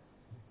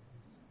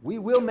We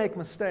will make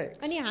mistakes,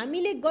 अनि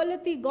हामीले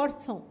गलती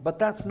गर्छौं but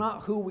that's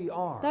not who we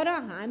are. तर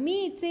हामी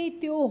चाहिँ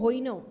त्यो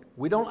होइनौं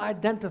We don't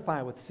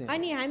identify with sin.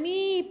 अनि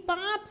हामी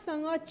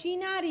पापसँग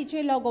चिनारी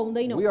चाहिँ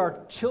लगाउँदैनौं We are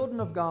children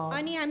of God,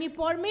 अनि हामी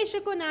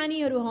परमेश्वरको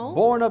नानीहरू हौं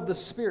born of the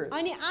Spirit.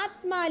 अनि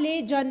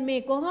आत्माले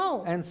जन्मेको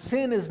हौं And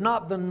sin is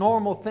not the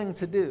normal thing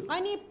to do.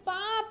 अनि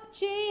पाप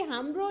चाहिँ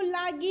हाम्रो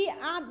लागि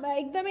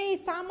एकदमै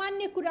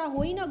सामान्य कुरा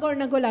होइन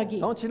गर्नको लागि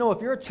Don't you know,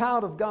 if you're a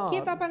child of के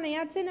God, तपाईलाई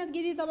याद छैन कि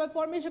यदि तपाईँ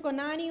परमेश्वरको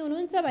नानी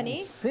हुनुहुन्छ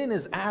भने sin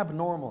is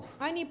abnormal.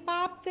 अनि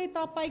पाप चाहिँ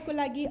तपाईको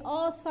लागि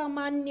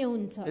असामान्य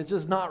हुन्छ It's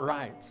just not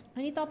right.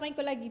 अनि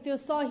तपाईको लागि त्यो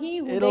सही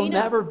It'll हुँदैन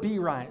never be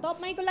right.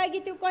 तपाईको लागि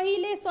त्यो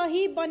कहिले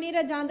सही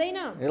बनेर जाँदैन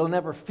It'll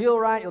never feel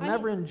right. You'll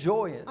never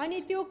enjoy it.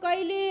 अनि त्यो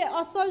कहिले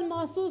असल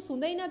महसुस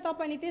हुँदैन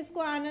तपाईले त्यसको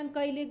आनन्द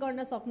कहिले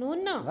गर्न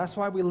सक्नुहुन्न That's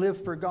why we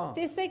live for God.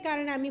 त्यसै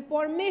कारण हामी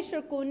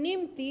परमेश्वरको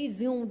निम्ति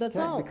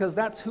जिउँदछौं Because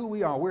that's who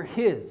we are. We're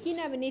His.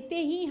 किनभने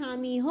त्यही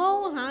हामी हौ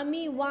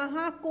हामी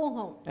उहाँको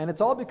हौ And it's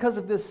all because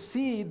of this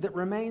seed that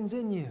remains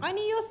in you.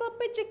 अनि यो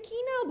सबै चाहिँ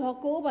किन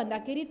भएको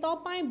भन्दाखेरि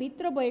तपाई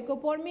भित्र भएको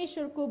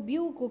परमेश्वरको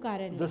बिउको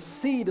कारणले The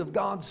seed of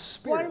God's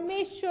Spirit.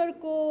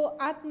 परमेश्वरको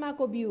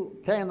आत्माको बिउ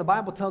Okay, and the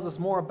Bible tells us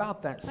more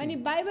about that अनि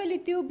seed. बाइबलले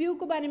त्यो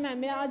बिउको बारेमा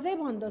हामीलाई अझै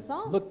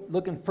भन्दछ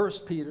Look in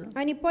 1 Peter.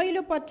 अनि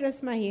पहिलो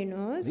पत्रसमा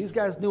हेर्नुहोस् These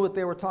guys knew what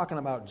they were talking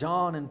about.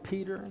 John and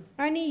Peter.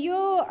 अनि यो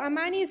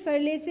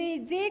मानिसहरूले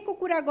चाहिँ जेको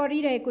कुरा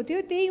गरिरहेको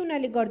थियो त्यही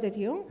उनीहरूले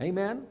गर्दथ्यो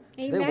Amen.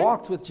 They Amen.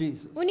 walked with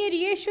Jesus. उनीहरू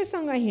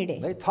येशूसँग हिँडे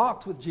They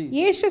talked with Jesus.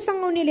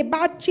 येशूसँग उनीहरूले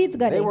बातचित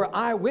गरे They were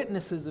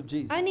eyewitnesses of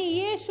Jesus. अनि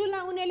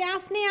येशूलाई उनीहरूले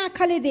आफ्नै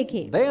आँखाले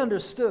देखे They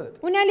understood.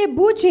 उनीहरूले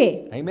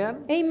बुझे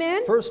Amen.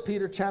 आमेन 1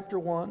 Peter chapter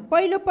 1,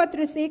 पहिलो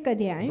पत्रस 1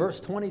 अध्याय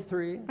verse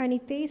 23 अनि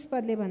 23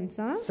 पदले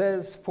भन्छ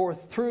says, "For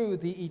through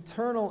the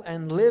eternal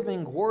and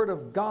living Word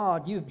of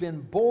God you've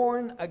been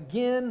born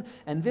again,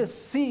 and this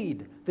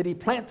seed that He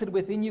planted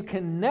within you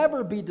can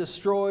never be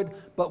destroyed,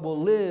 but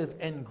will live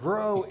and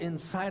grow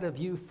inside of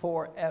you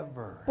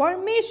forever."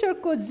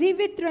 परमेश्वरको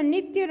जीवित र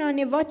नित्य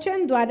रहने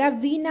वचनद्वारा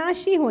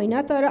विनाशी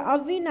होइन तर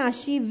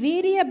अविनाशी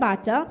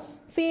वीर्यबाट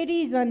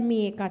फेरि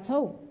जन्मिएका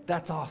छौ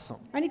That's awesome.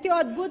 अनि त्यो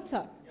अद्भुत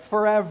छ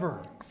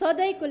Forever.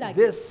 सधैँको लागि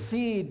This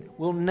seed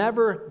will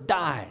never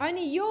die.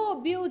 अनि यो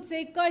बिउ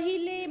चाहिँ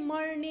कहिले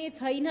मर्ने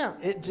छैन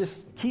It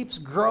just keeps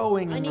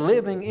growing and Ani-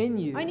 living in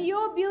you. अनि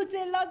यो बिउ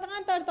चाहिँ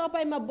लगातार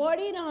तपाईमा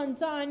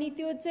बढिरहन्छ अनि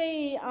त्यो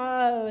चाहिँ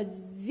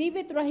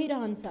जीवित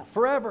रहिरहन्छ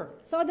Forever.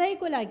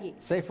 सधैँको लागि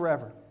Say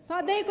forever.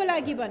 सधैँको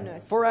लागि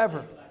भन्नुहोस्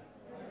Forever.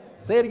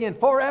 Say it again.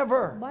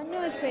 Forever.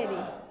 भन्नुहोस्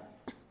फेरि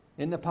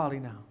In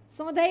Nepali now.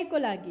 सधैँको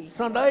लागि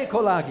Sandai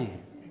kolagi.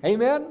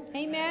 Amen.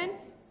 Amen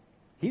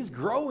He's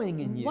growing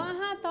in you.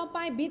 उहाँ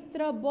तपाईँ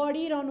भित्र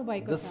बढिरहनु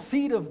भएको The छ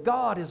seed of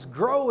God is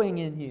growing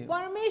in you.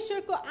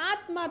 परमेश्वरको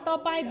आत्मा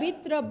तपाईँ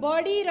भित्र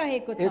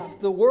बढिरहेको छ It's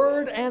the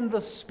Word and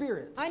the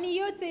Spirit. अनि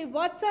यो चाहिँ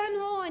वचन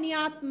हो अनि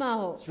आत्मा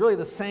हो It's really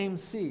the same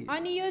seed.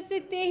 अनि यो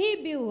चाहिँ त्यही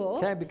बिउ हो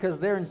Okay, because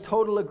they're in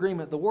total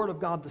agreement. The Word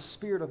of God, the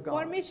Spirit of God.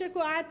 परमेश्वरको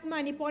आत्मा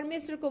अनि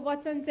परमेश्वरको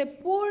वचन चाहिँ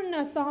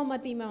पूर्ण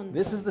सहमतिमा हुन्छ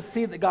This is the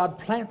seed that God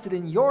planted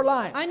in your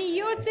life, अनि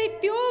यो चाहिँ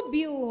त्यो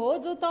बिउ हो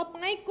जो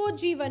तपाईँको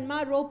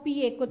जीवनमा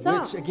रोपिएको छ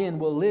which again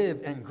will live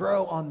and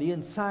grow on the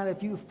inside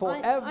of you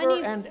forever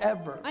अनि- and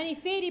ever. अनि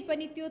फेरि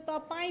पनि त्यो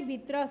तपाईँ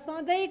भित्र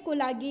सधैँको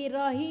लागि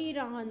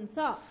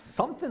रहिरहन्छ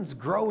Something's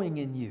growing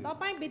in you.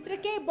 तपाईँ भित्र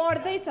केही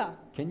बढ्दैछ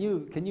Can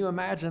you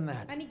imagine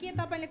that? अनि के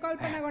तपाईँले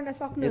कल्पना गर्न It's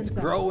सक्नुहुन्छ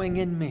growing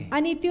in me.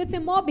 अनि त्यो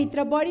चाहिँ म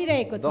भित्र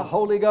बढिरहेको The छ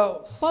Holy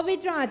Ghost,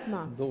 पवित्र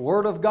आत्मा the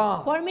Word of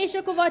God,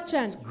 परमेश्वरको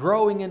वचन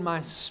growing in my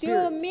त्यो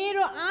spirit.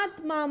 मेरो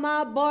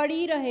आत्मामा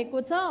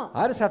बढिरहेको छ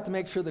I just have to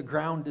make sure the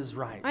ground is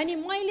right. अनि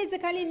मैले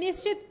चाहिँ खालि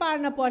निश्चित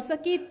पार्न पर्छ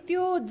कि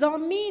त्यो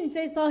जमिन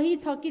चाहिँ सही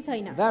छ कि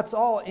छैन That's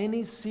all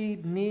any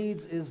seed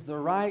needs is the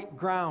right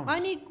ground.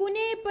 अनि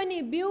कुनै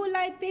पनि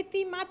बिउलाई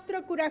त्यति मात्र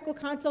कुराको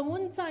खाँचो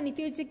हुन्छ अनि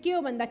त्यो चाहिँ के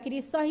हो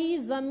भन्दाखेरि सही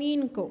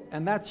जमिनको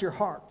And that's your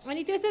heart.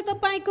 अनि त्यो चाहिँ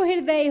तपाईँको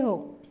हृदय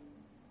हो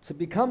To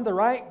become the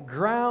right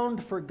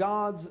ground for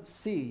God's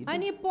seed,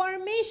 अनि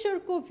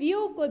परमेश्वरको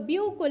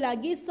बिउको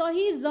लागि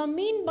सही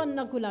जमिन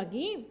बन्नको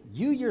लागि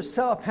you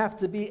yourself have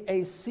to be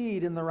a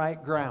seed in the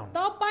right ground.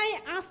 तपाईँ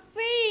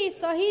आफै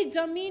सही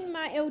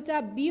जमिनमा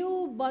एउटा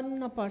बिउ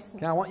बन्न पर्छ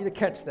Okay, I want you to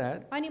catch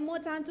that. अनि म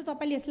चाहन्छु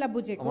तपाईँले यसलाई I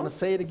बुझेको want to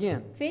say it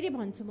again. फेरि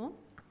भन्छु म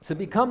to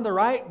become the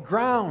right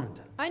ground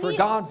for Ani-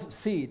 God's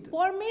seed.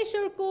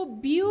 परमेश्वरको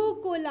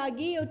बिउको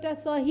लागि एउटा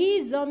सही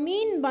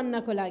जमिन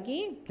बन्नको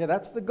लागि Okay,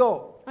 that's the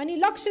goal. अनि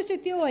लक्ष्य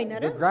चाहिँ त्यो होइन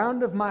The र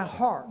ground of my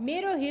heart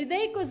मेरो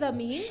हृदयको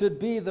जमिन should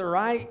be the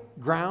right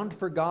ground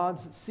for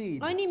God's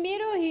seed. अनि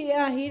मेरो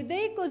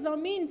हृदयको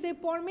जमिन चाहिँ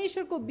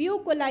परमेश्वरको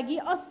बिउको लागि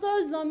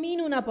असल जमिन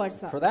हुन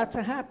पर्छ For that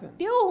to happen,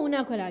 त्यो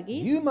हुनको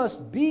लागि you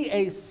must be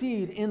a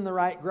seed in the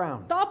right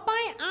ground.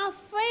 तपाईँ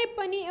आफै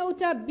पनि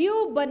एउटा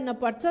बिउ बन्न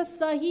पर्छ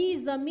सही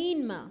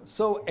जमिनमा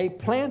So a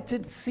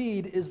planted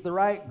seed is the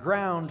right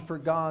ground for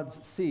God's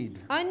seed.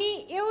 अनि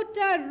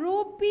एउटा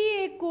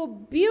रोपिएको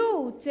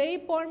बिउ चाहिँ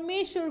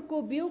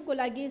परमेश्वरको बिउको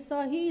लागि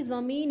सही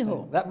जमिन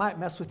हो That might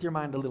mess with your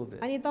mind a little bit.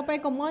 अनि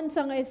तपाईको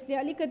मनसँग यसले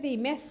अलिकति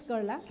मेस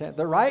गर्ला Okay,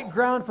 the right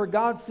ground for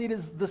God's seed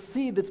is the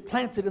seed that's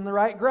planted in the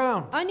right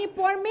ground. अनि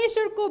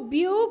परमेश्वरको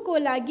बिउको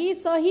लागि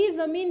सही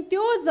जमिन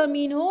त्यो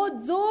जमिन हो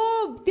जो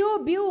त्यो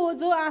बिउ हो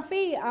जो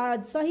आफै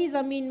सही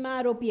जमिनमा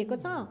रोपिएको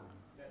छ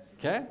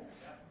Okay?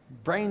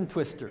 Brain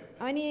twister.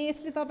 अनि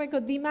यसले तपाईको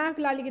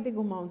दिमागलाई अलिकति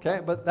घुमाउँछ Okay,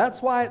 but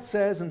that's why it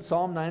says in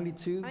Psalm अनि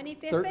 92:13,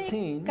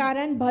 त्यसै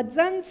कारण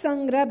भजन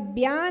सङ्ग्रह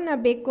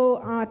 92को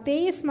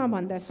 23 मा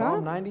भन्दछ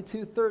Psalm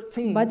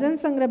 92:13, भजन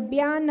सङ्ग्रह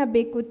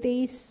 92को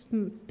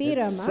 13 it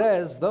मा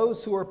says,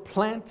 "Those who are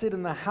planted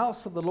in the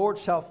house of the Lord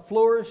shall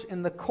flourish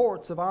in the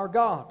courts of our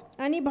God."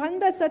 अनि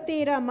भन्दछ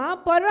 13 मा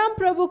परम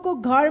प्रभुको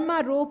घरमा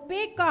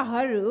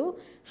रोपेकाहरू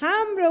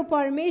हाम्रो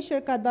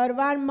परमेश्वरका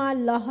दरबारमा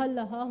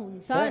लहलह Okay,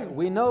 हुन्छन्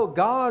we know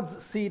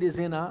God's seed is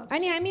in us,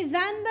 अनि हामी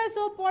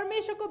जान्दछौँ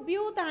परमेश्वरको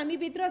बिउ त हामी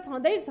भित्र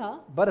छँदैछ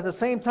but at the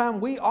same time,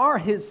 we are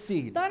His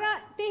seed. तर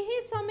त्यही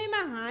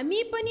समयमा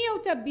हामी पनि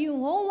एउटा बिउ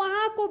हो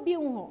उहाँको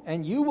बिउ हो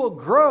And you will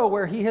grow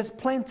where He has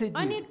planted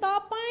अनि you.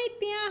 तपाईँ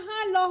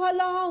त्यहाँ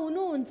लहलह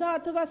हुनुहुन्छ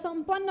अथवा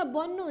सम्पन्न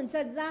बन्नुहुन्छ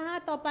जहाँ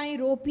तपाईँ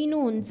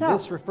रोपिनुहुन्छ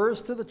This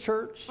refers to the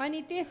church.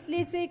 अनि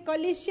त्यसले चाहिँ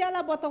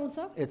कलिसियालाई बताउँछ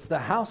It's the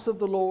house of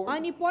the Lord.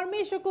 अनि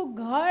परमेश्वरको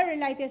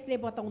घरलाई त्यसले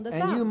बताउँदछ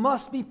And you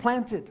must be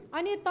planted.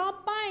 अनि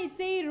तपाईँ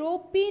चाहिँ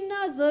रोपिन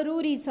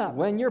जरुरी छ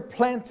When you're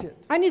planted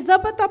अनि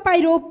जब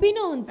तपाईँ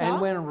रोपिनुहुन्छ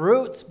and when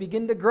roots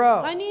begin to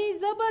grow, अनि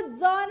जब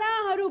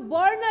जराहरू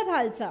बढ्न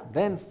थाल्छ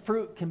then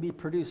fruit can be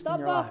produced in तब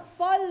your life.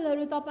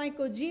 फलहरू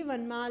तपाईँको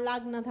जीवनमा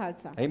लाग्न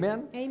थाल्छ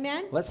Amen?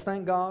 Amen Let's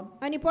thank God.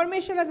 अनि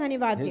परमेश्वरलाई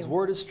धन्यवाद His दिउँ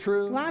word is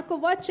true. उहाँको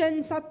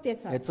वचन सत्य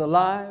छ It's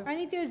alive.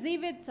 अनि त्यो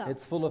जीवित छ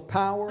It's full of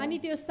power. अनि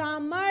त्यो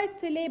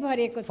सामर्थ्यले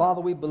भरेको छ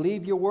Father, we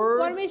believe your word.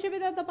 परमेश्वर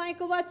पिता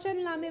तपाईँको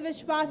वचनलाई हामी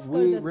विश्वास We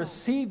गर्दछौँ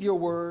receive your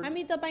word.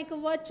 हामी तपाईँको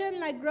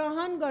वचनलाई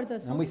ग्रहण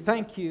गर्दछौँ And we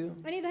thank you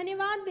अनि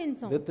धन्यवाद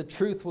दिन्छौँ that the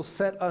truth will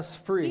set us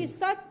कि free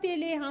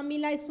सत्यले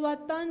हामीलाई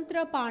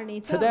स्वतन्त्र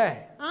पार्नेछ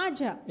today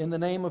आज in the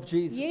name of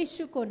Jesus.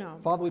 येशूको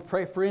नाम Father, we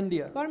pray for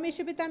India.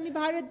 परमेश्वर पिता हामी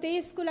भारत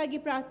देशको लागि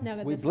प्रार्थना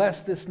We गर्दछौँ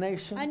bless this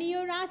nation. अनि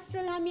यो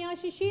राष्ट्रलाई हामी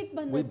आशिषित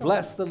We भन्दछौँ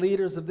bless the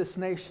leaders of this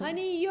nation.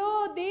 अनि यो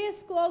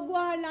देशको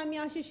अगुवाहरूलाई हामी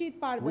आशिषित We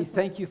पार्दछौँ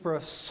thank you for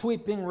a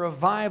sweeping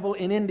revival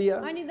in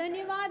India. अनि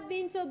धन्यवाद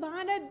दिन्छौँ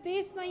भारत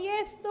देशमा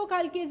यस्तो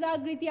खालके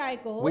जागृति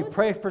आएको We होस्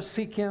pray for अनि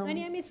Sikkim.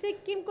 हामी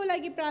सिक्किमको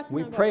लागि We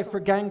प्रार्थना pray for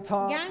गर्छौँ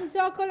Gangtok.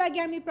 ग्याङटकको लागि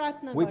हामी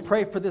प्रार्थना We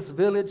pray गर्छौँ for this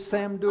village, अनि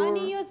Samdur.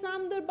 यो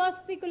सामदुर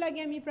बस्तीको लागि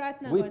हामी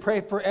प्रार्थना We गर्छौँ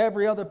pray for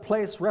every other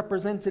place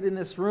represented in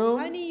this room.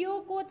 अनि यो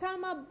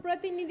कोठामा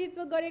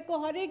प्रतिनिधित्व गरेको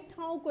हरेक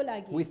ठाउँको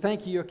लागि We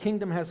thank you, your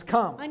kingdom has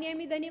come. अनि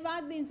हामी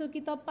धन्यवाद दिन्छौँ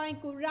कि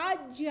तपाईँको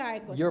राज्य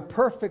आएको Your छ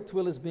perfect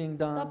will is being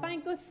done,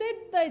 तपाईँको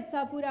सिद्ध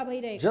इच्छा पुरा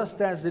भइरहेको just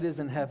छ as it is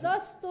in heaven.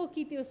 जस्तो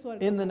कि त्यो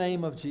स्वर्ग In the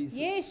name of Jesus.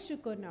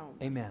 येशूको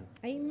नाम Amen.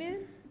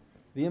 Amen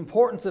The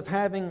importance of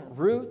having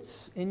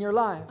roots in your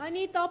life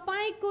अनि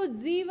तपाईँको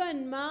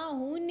जीवनमा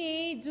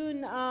हुने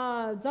जुन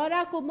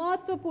जराको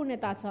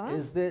महत्त्वपूर्णता छ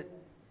is that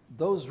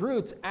those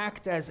roots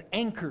act as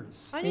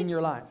anchors अनि in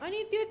your life.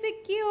 अनि त्यो चाहिँ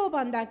के हो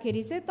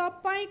भन्दाखेरि चाहिँ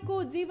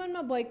तपाईँको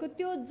जीवनमा भएको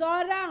त्यो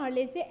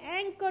जराहरूले चाहिँ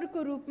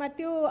एङ्करको रूपमा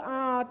त्यो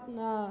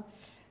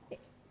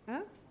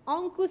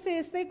अङ्कुश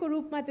यस्तैको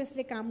रूपमा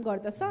त्यसले काम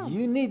गर्दछ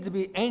You need to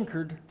be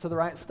anchored to the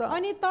right stuff.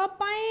 अनि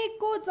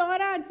तपाईँको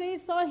जरा चाहिँ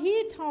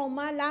सही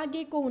ठाउँमा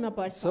लागेको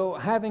हुनपर्छ So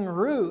having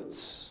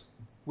roots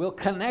will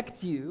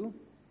connect you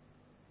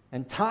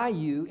and tie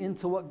you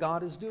into what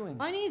God is doing.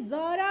 अनि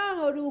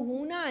जराहरू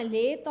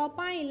हुनाले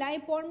तपाईँलाई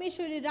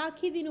परमेश्वरले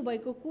राखिदिनु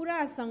भएको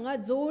कुरासँग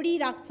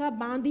जोडिराख्छ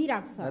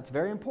बाँधिराख्छ That's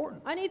very important.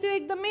 अनि त्यो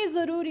एकदमै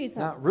जरुरी छ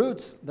Now,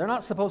 roots, they're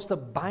not supposed to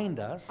bind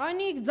us,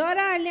 अनि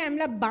जराहरूले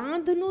हामीलाई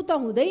बाँध्नु त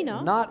हुँदैन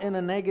not in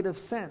a negative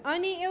sense.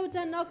 अनि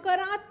एउटा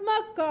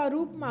नकारात्मक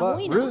रूपमा But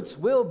होइन roots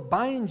will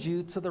bind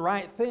you to the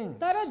right thing.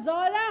 तर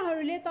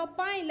जराहरूले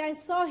तपाईँलाई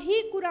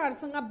सही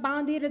कुराहरूसँग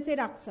बाँधेर चाहिँ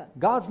राख्छ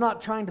God's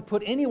not trying to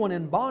put anyone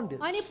in bondage.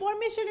 अनि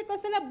परमेश्वरले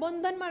कसैलाई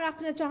बन्धनमा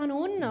राख्न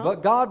चाहनुहुन्न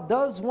But God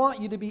does want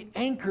you to be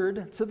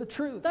anchored to the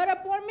truth. तर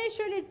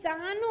परमेश्वरले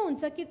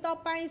चाहनुहुन्छ कि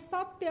तपाईँ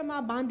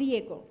सत्यमा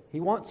बाँधिएको He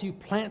wants you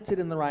planted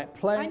in the right अनि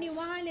place.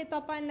 उहाँले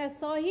तपाईलाई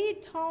सही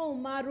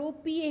ठाउँमा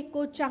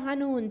रोपिएको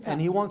चाहनुहुन्छ And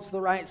He wants the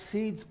right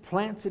seeds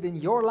planted in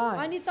your life.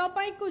 अनि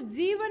तपाईको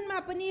जीवनमा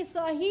पनि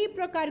सही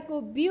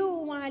प्रकारको बिउ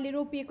उहाँले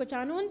रोपिएको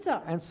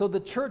चाहनुहुन्छ And so the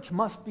church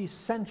must be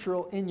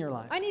central in your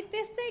life. अनि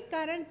त्यसै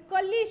कारण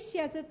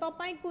कलेसिया चाहिँ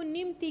तपाईको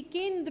निम्ति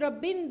केन्द्र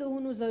बिन्दु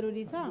हुनु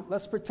जरुरी छ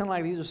Let's pretend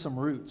like these are some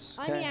roots.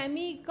 अनि Okay?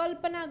 हामी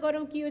कल्पना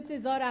गरौँ कि यो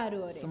चाहिँ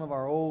जराहरू अरे Some of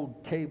our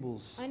old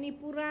cables. अनि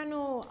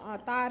पुरानो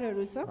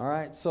तारहरू छ All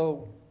right, so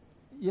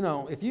you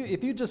know, if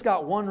you just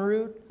got one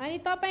root, अनि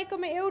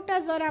तपाईकोमा एउटा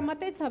जरा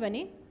मात्रै छ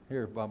भने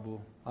here, Babu,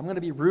 I'm going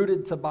to be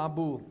rooted to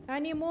Babu,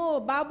 अनि म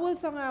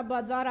बाबुलसँग अब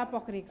जरा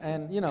पक्रेको छु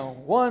and you know,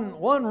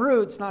 one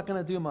root's not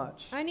going to do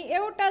much. अनि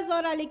एउटा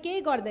जराले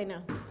केही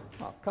गर्दैन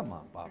Oh, come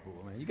on, Babu,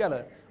 man, you got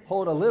to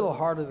hold a little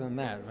harder than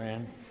that,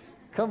 man.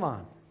 Come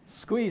on,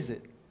 squeeze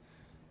it.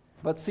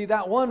 But see,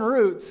 that one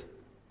root,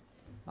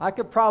 I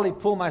could probably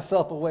pull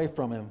myself away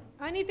from him.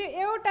 अनि त्यो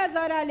एउटा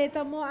जराले त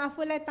म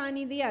आफूलाई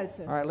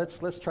तानिदिइहाल्छु All right,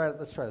 let's try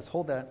this.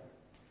 Hold that.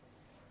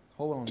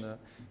 Hold on to that.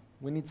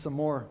 We need some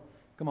more.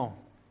 Come on.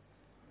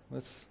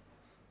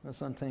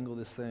 Let's untangle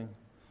this thing.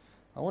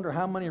 I wonder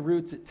how many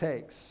roots it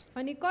takes.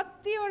 अनि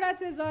कतिवटा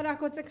चाहिँ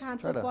जराको चाहिँ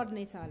खाँचो Try to-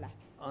 पर्नेछ होला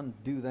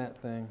Undo that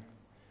thing.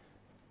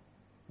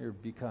 Here,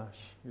 Bikash.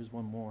 Here's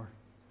one more.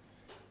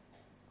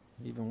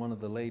 Even one of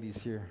the ladies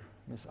here,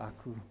 Miss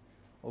Aku,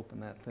 open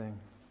that thing.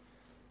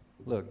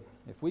 Look,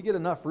 if we get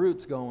enough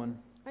roots going,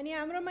 अनि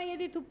हाम्रोमा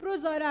यदि थुप्रो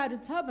जराहरू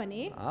छ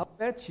भने I'll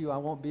bet you I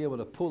won't be able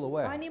to pull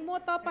away. अनि म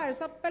तपाईहरु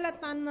सबैलाई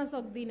तान्न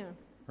सक्दिन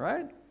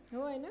Right?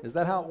 हो हैन Is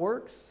that how it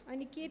works?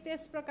 अनि के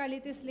त्यस प्रकारले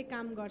त्यसले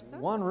काम गर्छ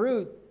One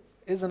root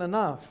isn't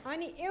enough.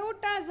 अनि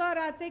एउटा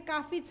जरा चाहिँ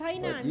काफी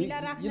छैन But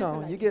हामीलाई you राख्नको know,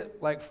 you लागि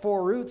get like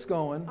 4 roots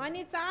going,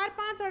 अनि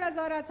 4-5 वटा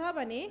जरा छ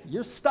भने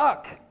you're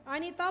stuck.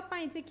 अनि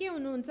तपाईं चाहिँ के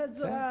हुनुहुन्छ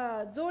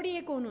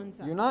जोडिएको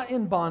हुनुहुन्छ You're not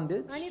in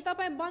bondage, अनि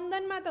तपाईं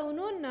बन्धनमा त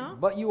हुनुहुन्न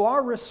but you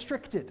are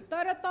restricted.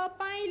 तर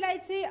तपाईलाई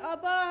चाहिँ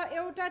अब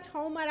एउटा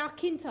ठाउँमा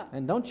राखिन्छ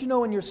And don't you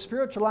know in your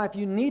spiritual life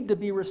you need to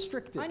be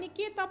restricted? अनि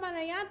के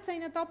तपाईलाई याद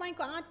छैन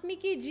तपाईको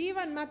आत्मिकी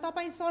जीवनमा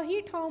तपाई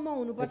सही ठाउँमा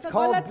हुनुपर्छ It's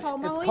called, गलत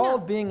ठाउँमा it's होइन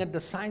called being a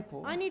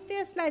disciple, अनि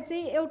त्यसलाई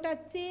चाहिँ एउटा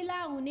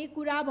चेला हुने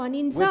कुरा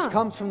भनिन्छ which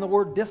comes from the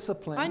word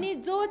discipline. अनि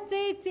जो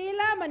चाहिँ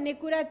चेला भन्ने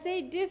कुरा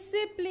चाहिँ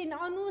डिसिप्लिन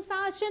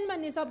अनुशासन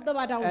भन्ने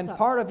शब्दबाट आउँछ And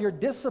part of your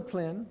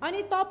discipline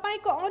अनि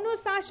तपाईको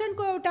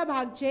अनुशासनको एउटा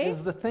भाग चाहिँ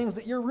is the things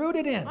that you're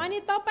rooted in. अनि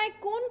तपाई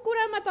कुन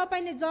कुरामा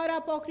तपाईले जरा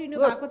पक्रिनु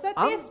Look, भएको छ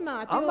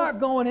त्यसमा I'm त्यो not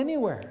going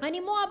anywhere. अनि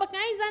म अब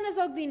कहीँ जान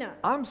सक्दिन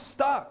I'm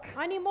stuck.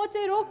 अनि म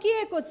चाहिँ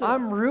रोकिएको छु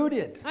I'm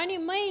rooted. अनि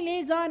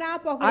मैले जरा I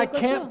पक्रेको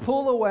can't छु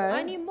pull away.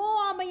 अनि म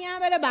अब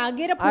यहाँबाट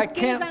भागेर I फुत्केर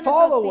can't जान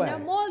fall सक्दिन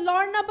away. म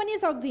लड्न पनि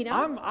सक्दिन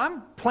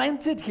I'm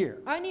planted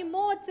here. अनि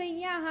म चाहिँ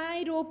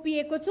यहाँ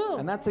रोपिएको छु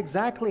And that's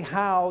exactly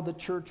how the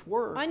church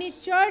works. अनि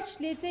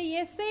चर्चले चाहिँ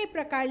यसै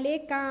प्रकारले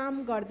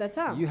काम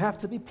गर्दछ You have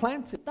to be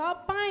planted.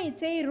 तपाईँ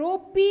चाहिँ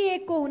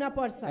रोपिएको हुन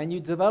पर्छ And you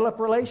develop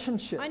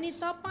relationships. अनि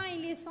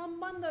तपाईले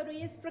सम्बन्धहरू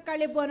यस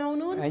प्रकारले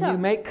बनाउनुहुन्छ And you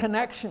make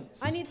connections.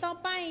 अनि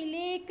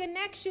तपाईले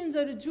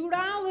कनेक्सन्सहरू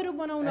जुडावहरू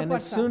बनाउन And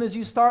as पर्छ soon as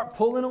you start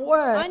pulling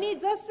away, अनि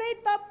जसै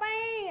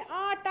तपाईँ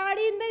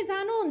टाढिँदै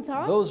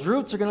जानुहुन्छ those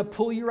roots are going to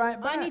pull you right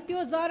अनि back.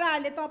 त्यो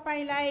जराले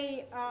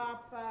तपाईलाई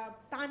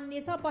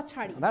तान्नेछ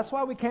पछाडि And that's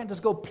why we can't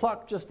just go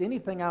pluck just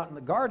anything out in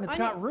the garden. It's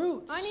got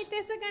roots. अनि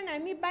त्यसैकारण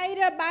हामी बाहिर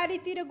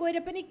बारीतिर गएर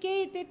पनि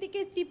केही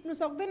त्यतिकै टिप्नु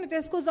सक्दैन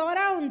त्यसको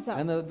जरा हुन्छ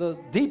And the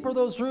deeper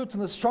those roots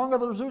and the stronger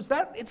those roots,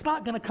 that it's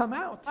not going to come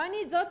out.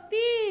 अनि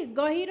जति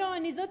गहिरो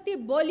अनि जति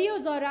बलियो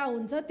जरा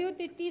हुन्छ त्यो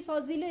त्यति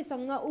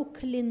सजिलैसँग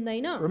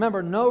उख्लिँदैन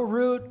Remember, no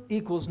root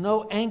equals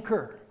no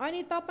anchor.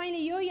 अनि तपाईले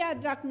यो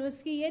याद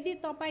राख्नुहोस् कि यदि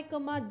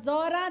तपाईकोमा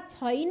जरा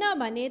छैन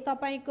भने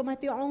तपाईकोमा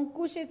त्यो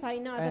अंकुशे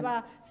छैन अथवा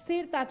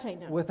स्थिरता छैन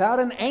Without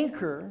an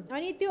anchor,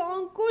 अनि त्यो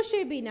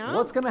अंकुशे बिना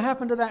what's going to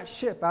happen to that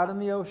ship out in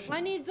the ocean?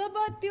 अनि जब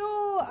त्यो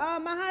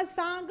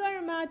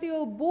महासागरमा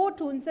त्यो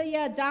बोट हुन्छ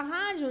या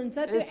जहाज हुन्छ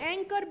त्यो It's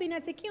एंकर बिना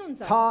चाहिँ के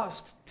हुन्छ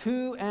Tossed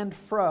to and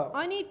fro.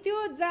 अनि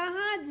त्यो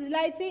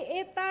जहाजलाई चाहिँ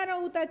यता र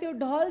उता त्यो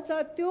ढल्छ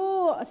त्यो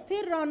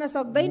स्थिर रहन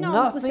सक्दैन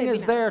अंकुशे Nothing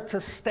is बिना there to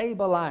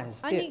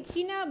stabilize अनि it.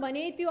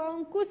 किनभने त्यो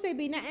अंकुशे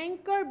बिना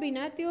एंकर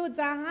बिना त्यो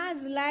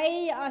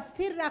जहाजलाई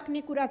स्थिर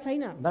राख्ने कुरा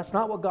छैन That's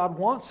not what God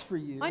wants for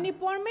you. अनि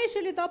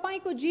परमेश्वरले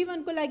तपाईको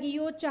जीवनको लागि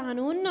यो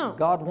चाहनुहुन्न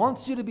God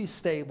wants you to be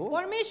stable.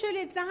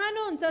 परमेश्वरले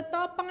चाहनुहुन्छ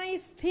तपाई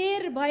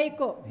स्थिर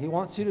भएको He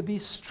wants you to be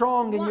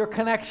strong in your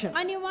connection.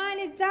 अनि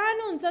उहाँले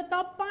चाहनुहुन्छ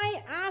तपाई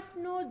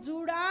आफ्नो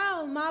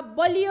जुडावमा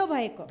बलियो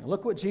भएको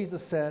Look what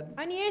Jesus said.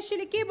 अनि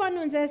येशूले के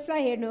भन्नुहुन्छ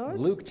यसलाई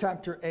हेर्नुहोस् Luke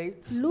chapter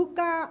 8,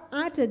 लुका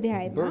 8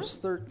 अध्यायमा verse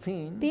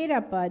 13.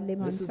 13 पदले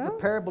This is भन्छ the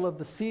parable of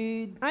the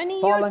seed अनि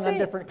यो falling on चाहिँ-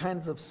 different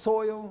kinds of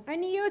soil.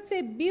 अनि यो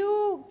चाहिँ बिउ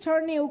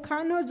छर्ने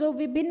उखान हो जो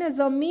विभिन्न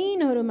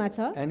जमिनहरूमा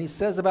छ And he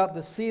says about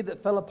the seed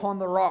that fell upon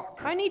the rock.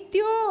 अनि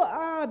त्यो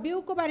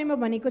बिउको बारेमा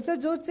भनेको छ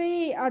जो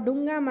चाहिँ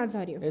ढुङ्गामा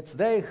झर्यो It's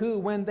they who,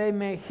 when they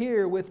may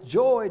hear, with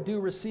joy do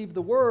receive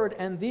the word,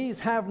 and these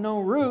have no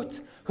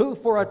root, who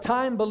for a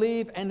time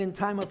believe, and in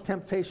time of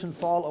temptation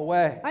fall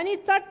away. अनि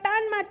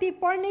चट्टानमाथि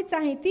पर्ने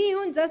चाहिँ ती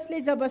हुन्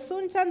जसले जब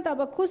सुन्छन्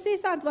तब खुसी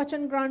साथ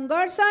वचन ग्रहण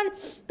गर्छन्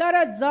तर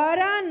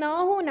जरा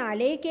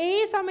नहुनाले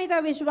केही समय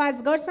त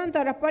विश्वास गर्छन्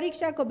तर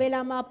परीक्षाको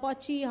बेलामा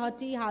पछि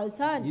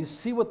हटिहाल्छन् You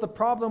see what the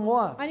problem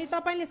was. अनि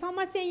तपाईले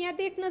समस्या यहाँ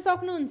देख्न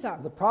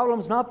सक्नुहुन्छ The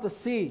problem's not the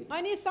seed.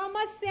 अनि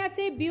समस्या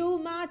चाहिँ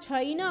बिउमा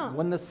छैन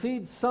When the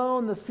seed's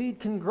sown, the seed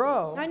can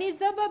grow, अनि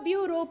जब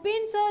बिउ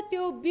रोपिन्छ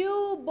त्यो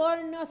बिउ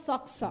बढ्न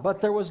सक्छ but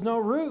there was no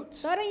root.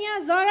 तर यहाँ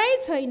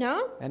जरै छैन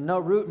And no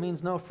root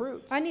means no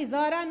fruit. अनि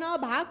जरा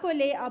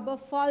नभएकोले अब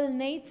फल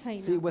नै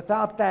छैन See,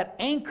 without that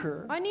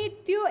anchor, अनि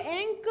त्यो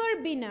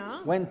एङ्कर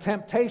बिना when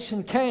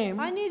temptation came,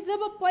 अनि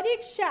जब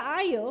परीक्षा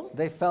आयो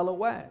they fell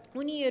away.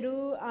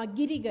 उनीहरू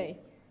गिरी गए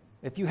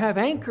If you have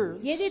anchors,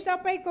 यदि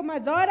तपाईकोमा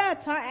जरा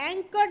छ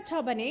एङ्कर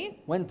छ भने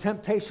when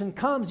temptation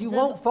comes, you job-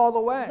 won't fall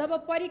away. जब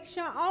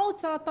परीक्षा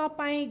आउँछ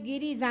तपाईँ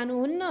गिरी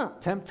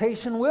जानुहुन्न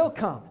Temptation will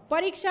come.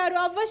 परीक्षाहरू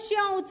अवश्य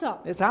आउँछ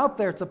It's out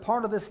there. It's a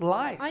part of this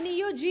life. अनि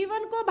यो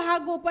जीवनको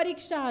भाग हो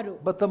परीक्षाहरू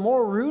But the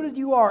more rooted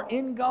you are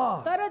in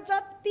God, तर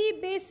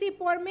जति बेसी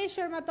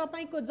परमेश्वरमा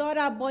तपाईको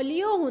जरा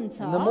बलियो हुन्छ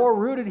and the more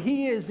rooted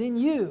He is in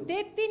you,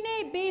 त्यति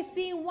नै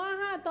बेसी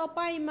उहाँ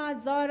तपाईमा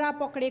जरा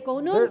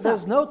पक्रेको there's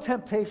हुनुहुन्छ no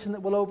temptation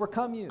that will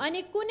overcome you.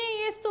 अनि कुनै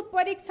यस्तो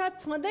परीक्षा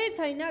छँदै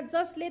छैन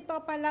जसले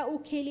तपाईलाई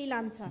उखेली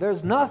लान्छ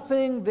There's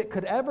nothing that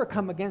could ever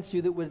come against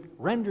you that would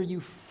render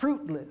you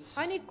fruitless.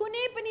 अनि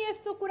कुनै पनि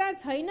यस्तो कुरा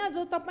छैन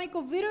जो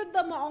तपाईको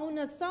विरुद्धमा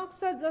आउन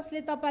सक्छ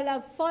जसले तपाईलाई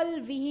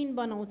फलविहीन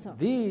बनाउँछ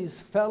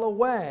These fell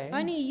away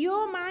अनि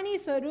यो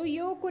मानिसहरू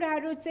यो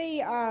कुराहरू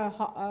चाहिँ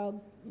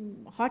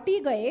हटी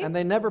गए and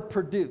they never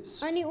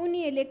produced अनि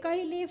उनीहरूले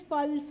कहिले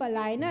फल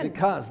फलाएनन्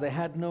because they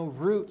had no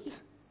root.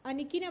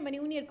 अनि किनभने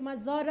उनीहरुकोमा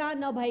जरा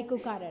नभएको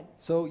कारण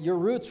So your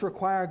roots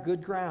require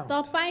good ground.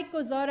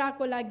 तपाईको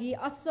जराको लागि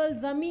असल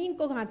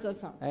जमिनको खाँचो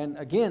छ And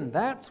again,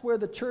 that's where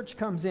the church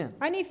comes in.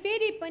 अनि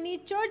फेरि पनि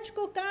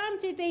चर्चको काम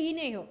चाहिँ त्यही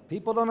नै हो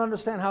People don't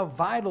understand how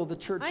vital the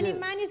church अनि is.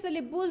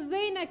 मानिसहरूले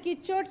बुझ्दैन कि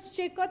चर्च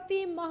चाहिँ कति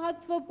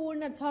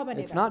महत्त्वपूर्ण छ It's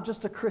भनेर not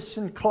just a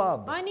Christian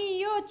club. अनि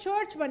यो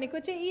चर्च भनेको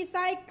चाहिँ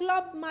इसाई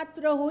क्लब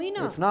मात्र होइन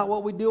It's not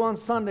what we do on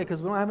Sunday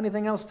because we don't have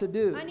anything else to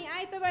do. अनि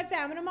आइतबार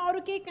चाहिँ हाम्रोमा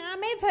अरू केही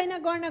कामै छैन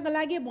गर्नको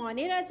लागि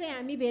भनेर चाहिँ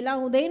हामी भेला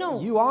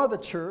हुँदैनौँ You are the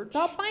church.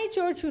 तपाईँ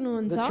चर्च The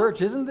हुनुहुन्छ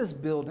church isn't this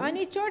building.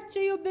 अनि चर्च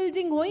चाहिँ यो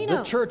बिल्डिङ होइन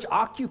The church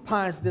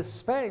occupies this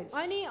space.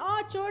 अनि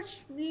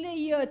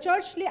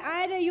चर्चले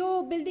आएर यो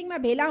बिल्डिङमा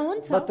भेला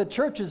हुन्छ But the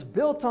church is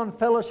built on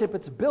fellowship.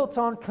 It's built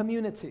on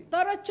community.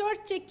 तर चर्च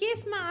चाहिँ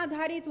केसमा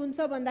आधारित हुन्छ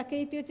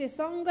भन्दाखेरि त्यो चाहिँ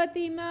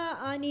संगतिमा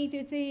अनि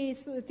त्यो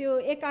चाहिँ त्यो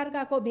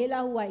एकअर्काको भेला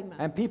हुवाइमा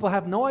And people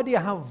have no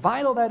idea how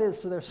vital that is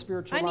to their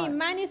spiritual अनि life.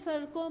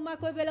 मानिसहरूकोमा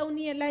कोही बेला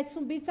उनीहरूलाई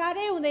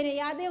विचारै हुँदैन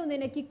यादै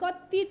हुँदैन कि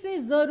कति चाहिँ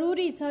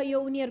जरुरी छ यो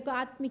उनीहरूको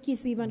आत्मिक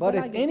जीवनको But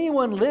if लागि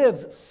anyone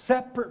lives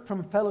separate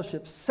from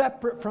fellowship,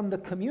 separate from the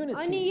अनि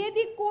community,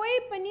 यदि कोही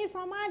पनि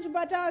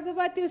समाजबाट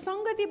अथवा त्यो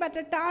संगतिबाट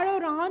टाढो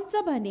रहन्छ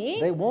भने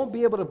they won't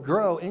be able to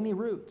grow any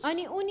roots.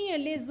 अनि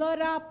उनीहरूले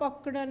जरा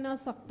पक्रन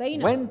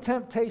सक्दैन When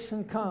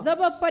temptation comes,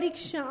 जब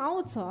परीक्षा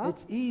आउँछ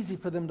it's easy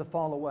for them to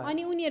fall away.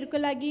 अनि उनीहरूको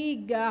लागि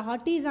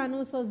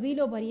हटिजानु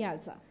सजिलो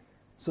भइहाल्छ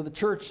So the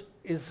church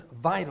is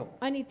vital.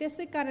 अनि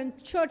त्यसै कारण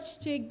चर्च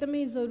चाहिँ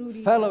एकदमै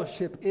जरुरी छ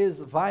Fellowship is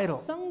vital.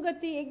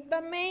 संगति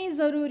एकदमै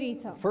जरुरी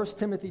छ 1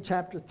 Timothy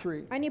chapter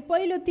 3, अनि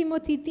पहिलो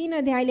तिमोथी 3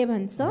 अध्यायले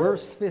भन्छ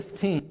verse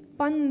 15.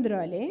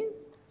 15 ले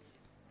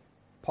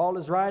Paul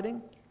is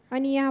writing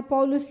अनि यहाँ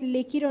पौलुसले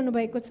लेखिरहनु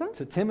भएको छ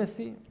to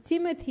Timothy,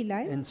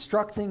 तिमोथीलाई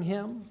instructing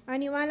him.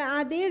 अनि उहाँलाई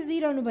आदेश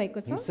दिइरहनु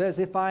भएको He छ says,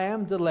 if I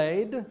am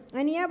delayed,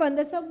 अनि यहाँ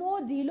भन्दछ म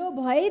ढिलो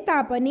भए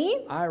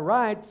तापनि I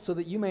write so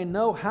that you may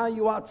know how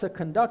you ought to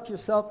conduct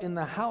yourself in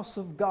the house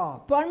of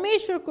God,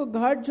 परमेश्वरको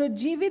घर जो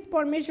जीवित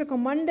परमेश्वरको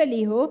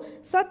मण्डली हो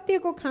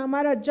सत्यको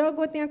खामा र जग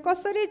हो त्यहाँ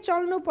कसरी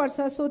चल्नु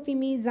पर्छ सो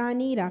तिमी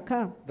जानिराख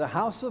the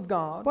house of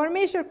God,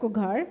 परमेश्वरको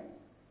घर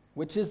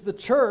which is the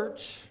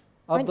church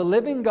of the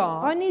living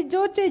God. अनि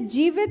जो चाहिँ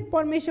जीवित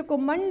परमेश्वरको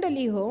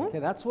मण्डली हो Okay,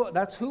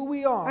 that's who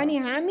we are. अनि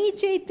हामी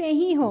चाहिँ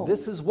त्यही हो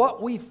This is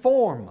what we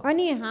form.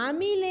 अनि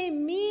हामीले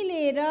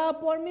मिलेर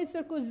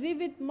परमेश्वरको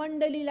जीवित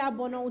मण्डलीलाई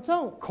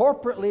बनाउँछौँ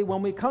Corporately,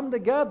 when we come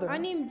together,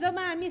 अनि जब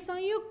हामी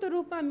संयुक्त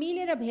रूपमा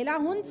मिलेर भेला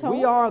we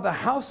हुन्छौँ are the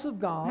house of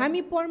God.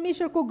 हामी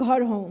परमेश्वरको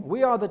घर हौँ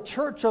We are the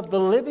church of the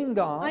living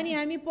God. अनि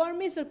हामी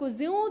परमेश्वरको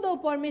जिउँदो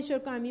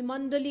परमेश्वरको हामी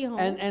मण्डली हौँ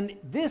And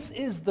this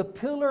is the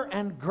pillar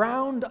and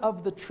ground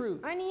of the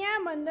truth. अनि यहाँ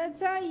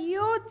भन्दछ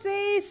यो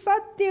चाहिँ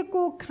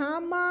सत्यको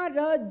खामा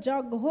र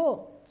जग हो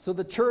So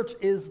the church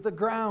is the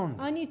ground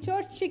अनि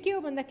चर्च चाहिँ के हो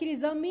भन्दाखेरि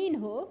जमिन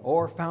हो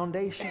or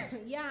foundation.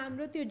 या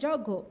हाम्रो त्यो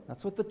जग हो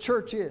That's what the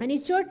church is. अनि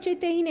चर्च चाहिँ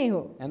त्यही नै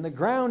हो And the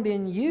ground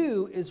in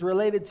you is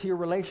related to your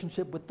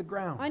relationship with the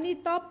ground. अनि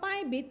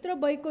तपाईँ भित्र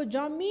भएको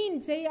जमिन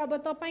चाहिँ अब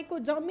तपाईँको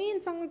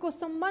जमिनसँगको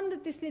सम्बन्ध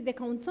त्यसले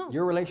देखाउँछ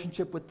Your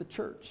relationship with the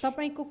church.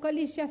 तपाईको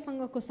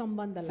कलिसियासँगको See,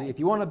 सम्बन्धलाई if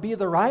you want to be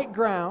the right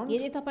ground,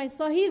 यदि तपाईँ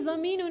सही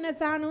जमिन हुन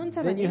चाहनुहुन्छ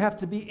then you भने have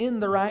to be in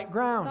the right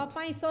ground.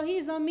 तपाईँ सही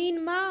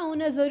जमिनमा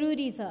हुन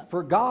जरुरी छ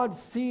For God's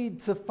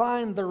seed to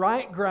find the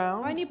right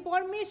ground, अनि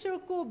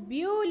परमेश्वरको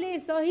बिउले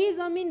सही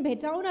जमिन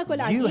भेटाउनको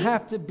you लागि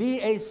have to be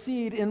a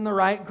seed in the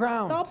right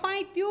ground.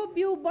 तपाईँ त्यो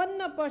बिउ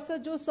बन्न पर्छ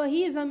जो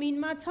सही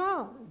जमिनमा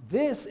छ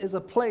This is a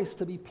place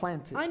to be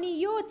planted. अनि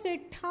यो चाहिँ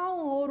ठाउँ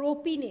हो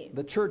रोपिने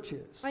The church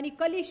is. अनि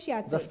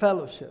कलिसिया The चाहिँ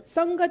fellowship.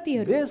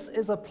 संगतिहरू This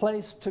is a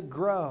place to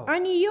grow.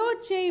 अनि यो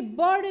चाहिँ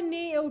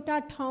बढ्ने एउटा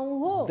ठाउँ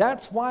हो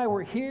That's why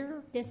we're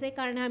here. त्यसै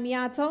कारण हामी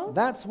यहाँ छौँ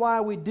That's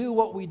why we do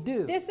what we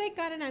do. त्यसै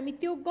कारण हामी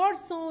त्यो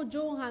गर्छौँ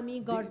जो हामी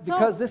गर्छौँ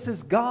Because this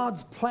is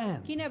God's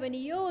plan. किनभने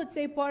यो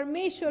चाहिँ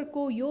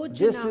परमेश्वरको This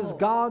योजना is हो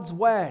God's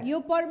way. यो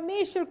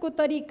परमेश्वरको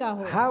तरिका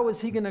हो How is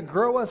He going to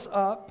grow us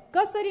up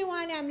कसरी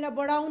उहाँले हामीलाई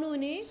बढाउनु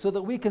हुने so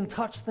that we can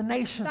touch the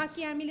nations?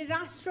 ताकि हामीले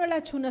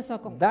राष्ट्रलाई छुन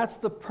सकौँ That's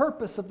the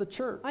purpose of the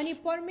church. अनि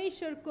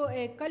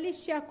परमेश्वरको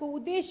कलिसियाको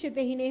उद्देश्य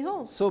त्यही नै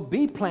हो So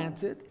be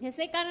planted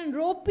यसै कारण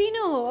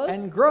रोपिनुहोस्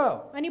and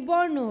grow. अनि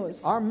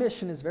बढ्नुहोस् Our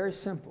mission is very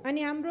simple.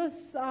 अनि हाम्रो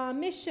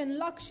मिसन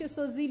लक्ष्य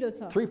सजिलो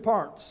छ 3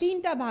 parts.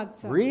 तीनटा भाग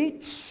छ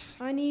Reach,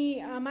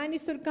 अनि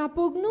मानिसहरू कहाँ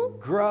पुग्नु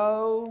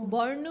grow,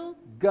 बढ्नु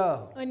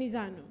go. अनि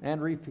जानु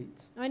And repeat.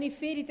 अनि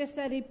फेरि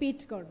त्यसलाई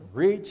रिपिट गर्नु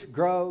Reach,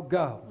 grow,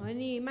 go.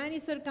 अनि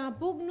मानिसहरू कहाँ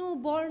पुग्नु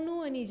बढ्नु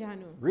अनि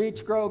जानु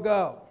Reach, grow,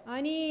 go.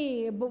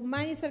 अनि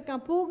मानिसहरू कहाँ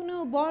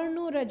पुग्नु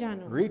बढ्नु र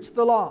जानु Reach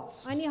the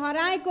lost. अनि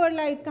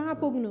हराएकोहरूलाई कहाँ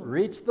पुग्नु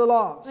Reach the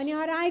lost. अनि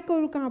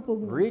हराएकोहरू कहाँ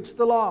पुग्नु Reach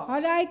the lost.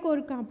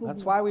 हराएकोहरू कहाँ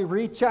That's पुग्नु why we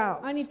reach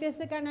out. अनि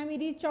त्यसै कारण हामी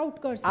रिच आउट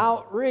गर्छौँ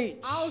Outreach.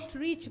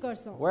 आउटरिच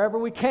गर्छौँ Wherever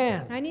we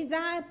can. अनि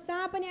जहाँ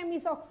जहाँ पनि हामी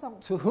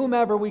सक्छौँ To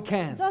whomever we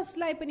can.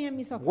 जसलाई पनि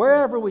हामी सक्छौँ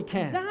Wherever we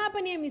can. जहाँ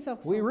पनि हामी We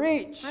सक्छौँ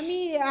reach.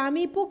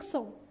 हामी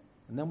पुग्छौँ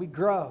And then we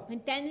grow.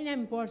 अनि त्यहाँनिर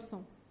हामी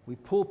बढ्छौँ We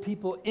pull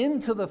people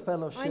into the अनि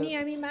fellowship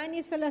हामी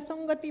मानिसहरूलाई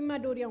सङ्गतिमा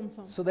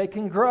डोर्याउँछौँ so they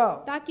can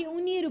grow. ताकि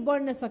उनीहरू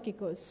बढ्न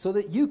सकेको होस् So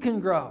that you can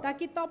grow.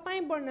 ताकि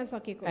तपाईँ बढ्न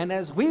सकेको And होस्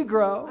as we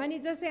grow, अनि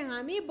जसै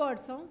हामी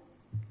बढ्छौँ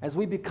as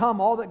we become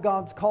all that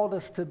God's called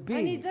us to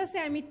अनि be, जसै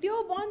हामी त्यो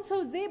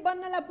बन्छौँ जे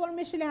बन्नलाई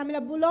परमेश्वरले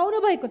हामीलाई बोलाउनु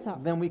भएको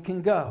छ then we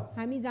can go.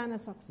 हामी जान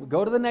सक्छौँ We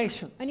go to the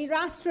nations. अनि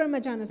राष्ट्रमा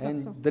जान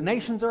सक्छौँ And the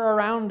nations are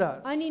around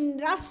us. अनि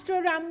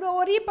राष्ट्रहरू हाम्रो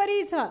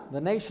वरिपरि छ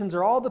The nations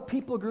are all the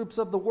people groups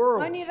of the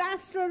world. अनि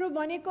राष्ट्रहरू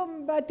भनेको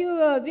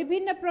त्यो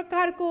विभिन्न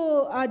प्रकारको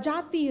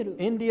जातिहरू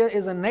India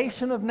is a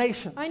nation of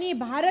nations. अनि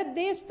भारत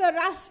देश त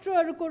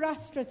राष्ट्रहरूको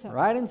राष्ट्र छ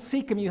Right in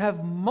Sikkim, you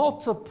have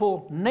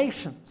multiple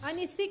nations.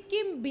 अनि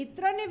सिक्किम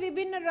भित्र नै विभिन्न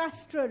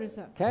राष्ट्रहरू छ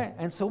Okay?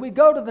 And so we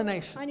go to the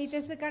nations. अनि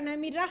त्यसै कारण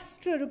हामी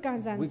राष्ट्रहरू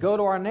कहाँ We जान्छौँ go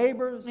to our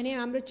neighbors. अनि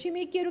हाम्रो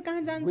छिमेकीहरू कहाँ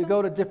We जान्छौँ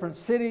go to different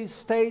cities,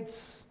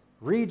 states,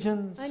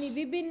 regions. अनि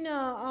विभिन्न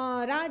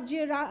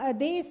राज्य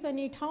देश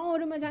अनि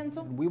ठाउँहरूमा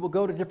जान्छौँ We will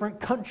go to different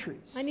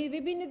countries. अनि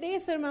विभिन्न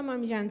देशहरूमा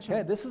हामी जान्छौँ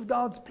Okay? This is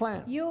God's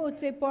plan. यो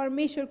चाहिँ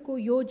परमेश्वरको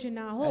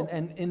योजना हो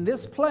And in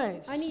this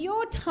place, अनि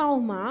यो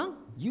ठाउँमा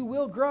you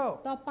will grow.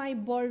 तपाईँ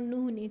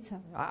बढ्नु हुनेछ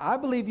I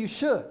believe you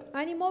should.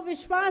 अनि म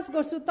विश्वास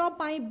गर्छु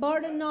तपाईँ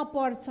बढ्न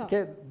पर्छ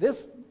Okay?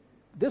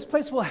 This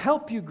place will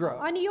help you grow.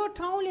 अनि यो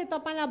ठाउँले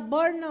तपाईँलाई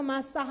बढ्नमा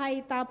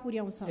सहायता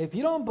पुर्याउँछ If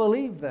you don't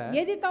believe that,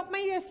 यदि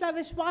तपाईँ यसलाई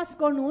विश्वास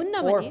गर्नुहुन्न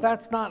or भने if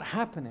that's not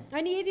happening,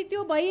 अनि यदि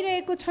त्यो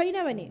भइरहेको छैन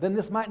भने then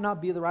this might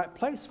not be the right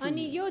place for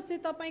अनि you. यो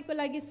चाहिँ तपाईँको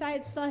लागि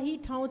सायद सही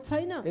ठाउँ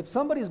छैन If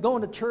somebody's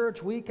going to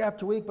church week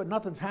after week but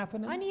nothing's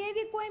happening, अनि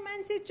यदि कोही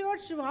मान्छे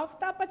चर्च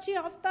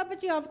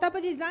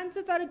हप्तापछि जान्छ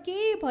तर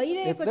केही if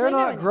भइरहेको they're छैन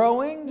not भने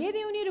growing,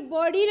 यदि उनीहरू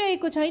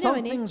बढिरहेको छैन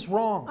भने something's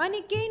wrong.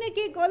 अनि केही न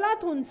केही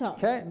गलत हुन्छ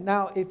Okay?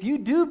 Now, if you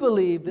do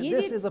believe that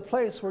यदि- this is a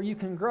place where you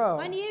can grow,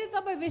 अनि यदि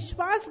तपाईँ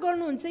विश्वास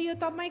गर्नुहुन्छ यो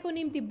तपाईँको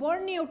निम्ति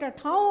बढ्ने एउटा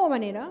ठाउँ हो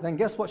भनेर then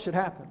guess what should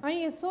happen?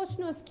 अनि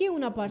सोच्नुहोस् के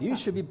हुन पर्छ You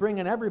should be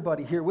bringing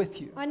everybody here with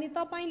you. अनि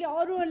तपाईँले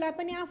अरूहरूलाई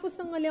पनि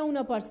आफूसँग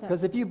ल्याउन पर्छ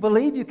Because if you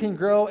believe you can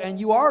grow and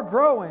you are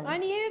growing,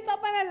 अनि यदि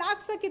तपाईँलाई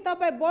लाग्छ कि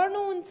तपाईँ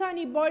बढ्नुहुन्छ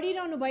अनि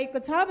बढिरहनु भएको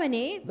छ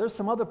भने there's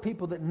some other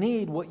people that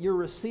need what you're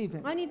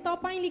receiving. अनि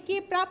तपाईँले के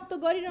प्राप्त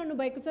गरिरहनु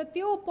भएको छ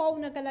त्यो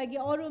पाउनका लागि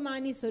अरू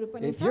मानिसहरू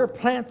पनि If छ you're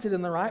planted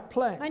in the right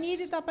place, अनि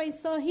यदि तपाईँ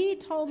सही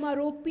ठाउँमा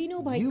रोपिनु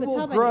you भएको will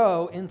छ भने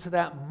grow into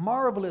that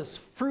marvelous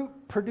fruit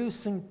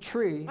producing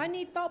tree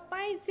अनि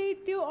तपाईँ चाहिँ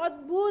त्यो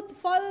अद्भुत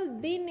फल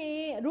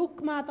दिने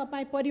रुखमा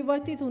तपाईँ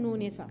परिवर्तित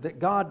हुनुहुनेछ that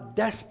God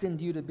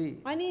destined you to be.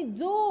 अनि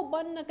जो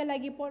बन्नका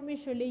लागि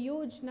परमेश्वरले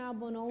योजना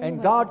बनाउनु And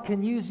भएको God छ।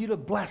 can use you to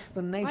bless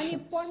the अनि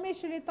nations.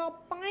 परमेश्वरले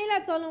तपाईँलाई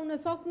चलाउन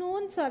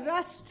सक्नुहुन्छ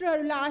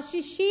राष्ट्रहरूलाई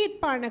आशिषित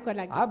पार्नको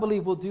लागि I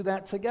believe we'll do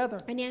that together.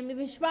 अनि हामी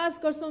विश्वास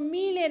गर्छौँ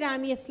मिलेर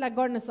हामी यसलाई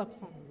गर्न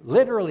सक्छौँ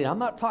Literally, I'm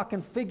not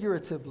talking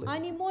figuratively.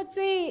 अनि म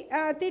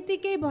चाहिँ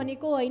त्यतिकै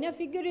भनेको होइन,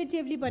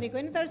 फिगरेटिभली भनेको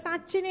होइन, तर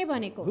साँच्चै नै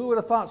भनेको। Who would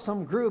have thought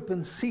some group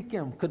in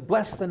Sikkim could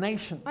bless the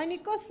nation? अनि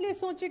कसले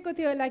सोचेको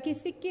थियो होला कि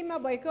सिक्किममा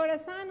भएको एउटा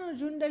सानो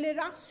झुण्डले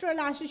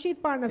राष्ट्रलाई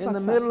आशिषित पार्न In the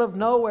सक्छ। middle of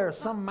nowhere,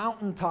 some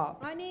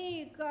mountaintop.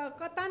 अनि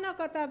कता न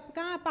कता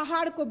कहाँ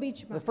पहाडको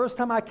बीचमा। The first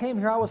time I came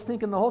here, I was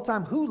thinking the whole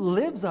time, who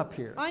lives up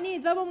here?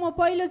 अनि जब म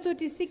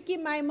पहिलोचोटि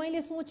सिक्किम आएँ,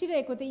 मैले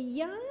सोचिरहेको थिएँ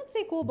यहाँ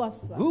चाहिँ को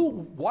बस्छ?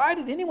 Why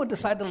did anyone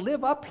decide to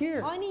live up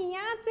here? अनि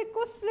यहाँ चाहिँ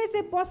कसले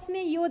चाहिँ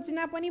बस्ने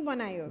योजना पनि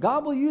बनायो?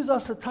 God will use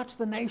us to touch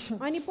the nation.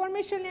 अनि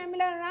परमेश्वरले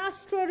हामीलाई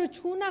राष्ट्रहरू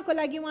छुनको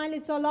लागि उहाँले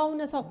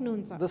चलाउन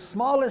सक्नुहुन्छ। The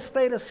smallest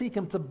state of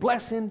Sikkim to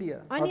bless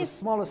India, or the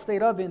smallest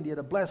state of India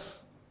to bless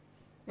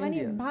अनि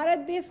India. भारत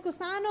देशको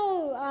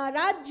सानो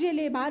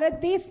राज्यले भारत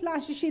देशलाई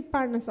आशिषित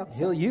पार्न सक्छ।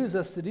 He'll use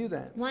us to do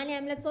that. उहाँले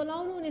हामीलाई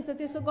चलाउनु हुनेछ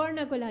त्यसो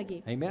गर्नको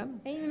लागि। Amen.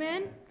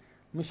 Amen.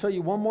 Let me show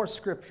you one more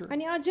scripture.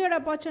 अनि अझ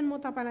एउटा वचन म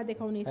तपाईलाई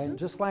देखाउने छु। And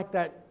just like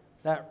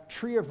that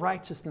tree of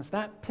righteousness,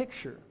 that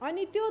picture,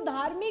 अनि त्यो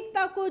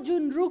धार्मिकताको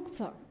जुन रुख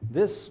छ,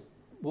 this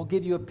will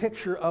give you a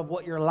picture of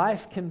what your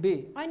life can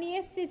be. अनि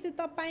यसले चाहिँ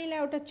तपाईलाई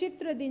एउटा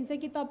चित्र दिन्छ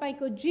कि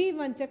तपाईको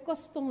जीवन चाहिँ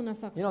कस्तो हुन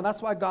सक्छ। You know,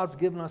 that's why God's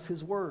given us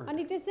His Word.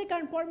 अनि त्यसै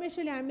कारण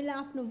परमेश्वरले हामीलाई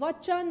आफ्नो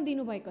वचन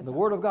दिनुभएको छ। The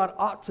Word of God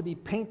ought to be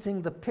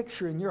painting the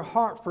picture in your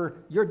heart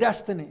for your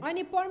destiny.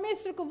 अनि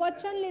परमेश्वरको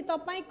वचनले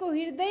तपाईको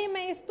हृदयमा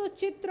यस्तो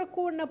चित्र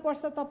कोर्न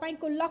पर्छ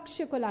तपाईको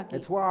लक्ष्यको लागि।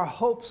 It's where our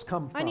hopes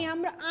come अनि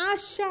from. हाम्रो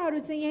आशाहरू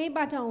चाहिँ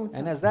यहीबाट आउँछ।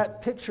 And as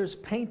that picture is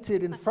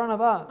painted in front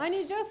of us,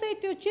 अनि जसै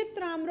त्यो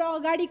चित्र हाम्रो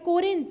अगाडि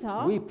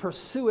कोरिन्छ, we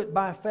pursue it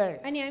by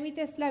faith. अनि हामी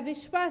त्यसलाई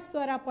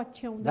विश्वासद्वारा That's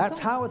पछ्याउँदछौँ।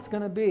 how it's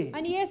going to be.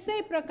 अनि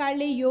यसै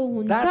प्रकारले यो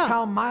हुन्छ। That's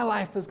how my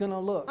life is going to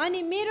look.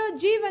 अनि मेरो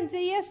जीवन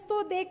चाहिँ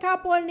यस्तो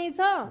देखा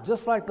पर्नेछ।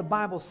 Just like the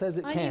Bible says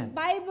it अनि can.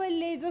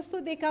 बाइबलले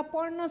जस्तो देखा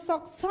पर्न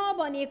सक्छ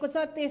भनिएको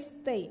छ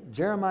त्यस्तै।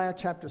 Jeremiah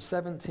chapter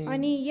 17.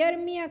 अनि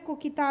यर्मियाको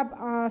किताब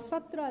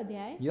 17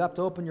 अध्याय। You have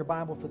to open your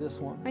Bible for this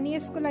one. अनि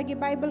यसको लागि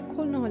बाइबल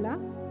खोल्नु होला।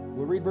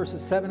 We'll read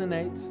verses 7 and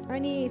 8.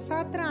 अनि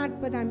 7 र 8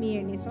 पद हामी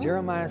हेर्नेछौँ।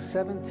 Jeremiah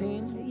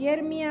 17,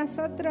 यर्मिया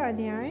 17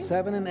 अध्याय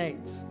 7 and 8.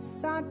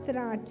 7 र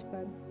 8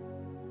 पद।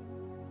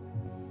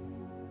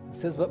 It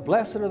says, "But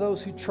blessed are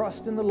those who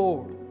trust in the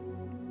Lord."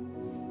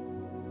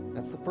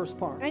 That's the first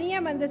part. अनि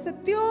यहाँ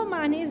भन्दछ त्यो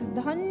मानिस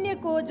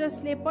धन्यको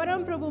जसले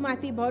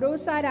परमप्रभुमाथि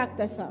भरोसा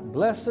राख्दछ।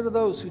 Blessed are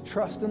those who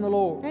trust in the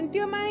Lord. अनि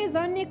त्यो मानिस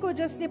धन्यको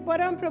जसले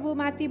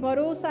परमप्रभुमाथि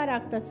भरोसा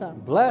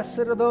राख्दछ।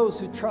 Blessed are those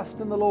who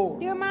trust in the Lord.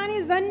 त्यो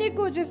मानिस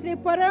धन्यको जसले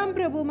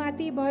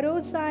परमप्रभुमाथि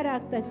भरोसा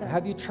राख्दछ।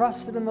 Have you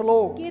trusted in the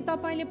Lord? के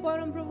तपाईले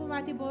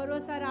परमप्रभुमाथि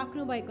भरोसा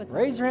राख्नु भएको छ?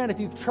 Raise your hand if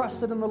you've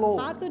trusted in the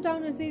Lord. हात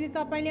उठाउनुहोस् यदि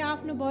तपाईले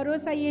आफ्नो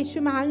भरोसा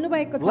येशूमा हाल्नु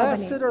भएको छ भने।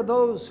 Blessed are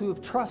those who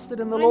have trusted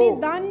in the अनि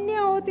Lord. धन्य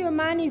हो त्यो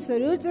मानिसहरू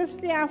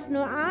जसले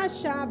आफ्नो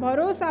आशा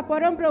भरोसा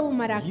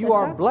परमप्रभुमा You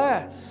are राख्दछ।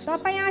 blessed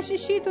तपाई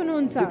आशीषित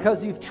हुनुहुन्छ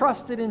because you've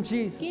trusted in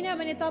Jesus.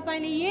 किनभने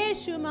तपाईले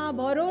येशूमा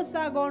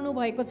भरोसा गर्नु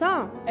भएको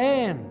छ।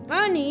 And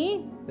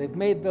अनि they've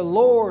made the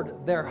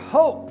Lord their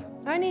hope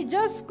अनि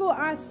जसको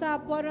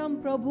आशा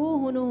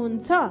परमप्रभु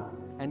हुनुहुन्छ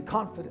and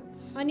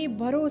confidence. अनि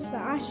भरोसा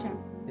आशा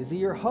Is He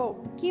your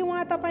hope? के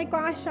उहाँ तपाईको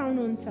आशा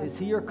हुनुहुन्छ? Is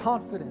He your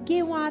confidence?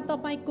 के उहाँ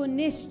तपाईको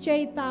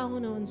निश्चयता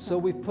हुनुहुन्छ? So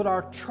we've put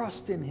our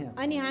trust in Him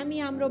अनि हामी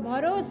हाम्रो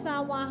भरोसा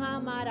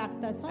उहाँमा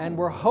राख्दछौँ and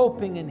we're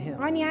hoping in Him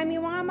अनि हामी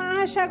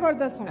उहाँमा आशा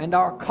गर्दछौँ and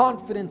our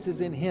confidence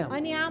is in Him.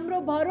 अनि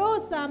हाम्रो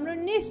भरोसा हाम्रो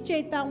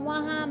निश्चयता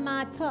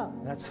उहाँमा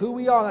छ। That's who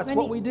we are. That's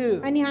what we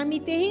do. अनि हामी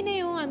त्यही नै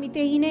हो, हामी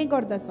त्यही नै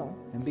गर्दछौँ।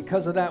 And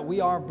because of that, we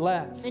are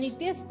blessed. अनि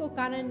त्यसको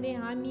कारणले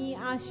हामी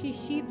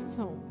आशीषित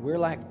छौँ। We're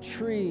like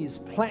trees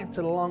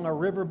planted along a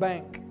river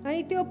bank.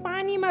 अनि त्यो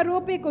पानीमा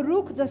रोपेको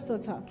रुख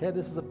जस्तो छ। Okay,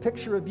 this is a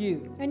picture of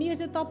you. अनि यो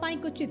चाहिँ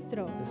तपाईको चित्र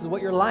हो। This is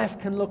what your life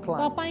can look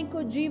like.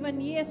 तपाईको जीवन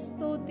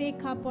यस्तो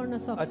देखा पर्न A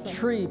सक्छ।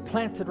 tree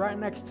planted right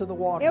next to the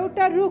water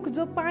एउटा रुख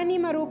जो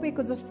पानीमा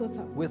रोपेको जस्तो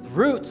छ। with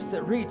roots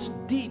that reach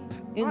deep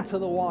into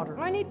the water.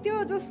 अनि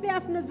त्यो जसले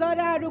आफ्नो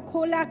जराहरू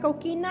खोलाको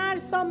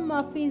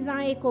किनारसम्म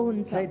फिजाएको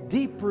हुन्छ। Okay,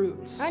 deep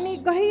roots. अनि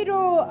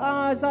गहिरो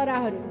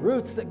जराहरू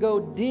Roots that go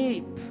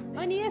deep.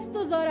 अनि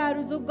यस्तो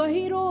जराहरू जो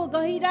गहिरो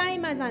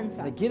गहिराईमा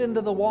जान्छ They get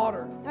into the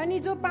water. अनि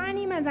जो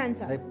पानीमा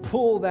जान्छ They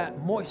pull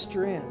that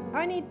moisture in.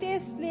 अनि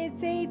त्यसले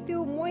चाहिँ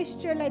त्यो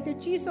मोइस्चरलाई त्यो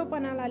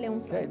चिसोपनालाई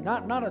ल्याउँछ। Okay,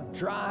 not a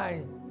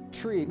dry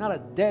tree, not a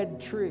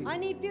dead tree,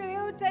 अनि त्यो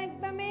एउटा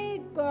एकदमै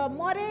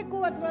मरेको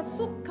अथवा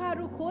सुक्खा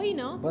रुख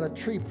होइन, but a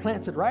tree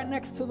planted right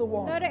next to the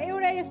water. तर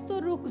एउटा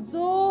यस्तो रुख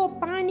जो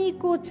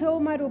पानीको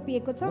छेउमा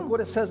रोपिएको छ। Look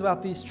what it says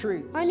about these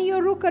trees. अनि यो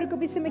रुखहरूको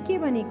विषयमा के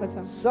भनेको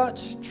छ?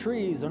 Such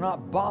trees are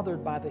not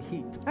bothered by the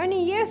heat.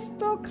 अनि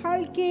यस्तो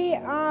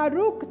खालके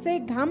रुख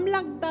चाहिँ घाम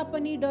लाग्दा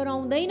पनि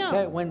डराउँदैन।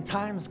 Okay, when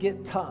times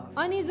get tough,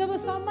 अनि जब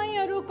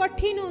समयहरू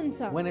कठिन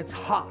हुन्छ, when it's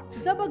hot,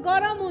 जब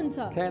गरम हुन्छ,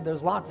 okay,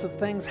 there's lots of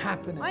things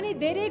happening. अनि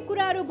धेरै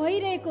कुराहरू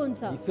भइरहेको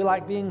हुन्छ, You feel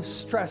like being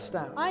stressed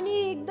out.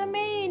 अनि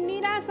एकदमै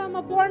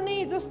निराशामा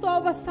पर्ने जस्तो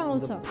अवस्था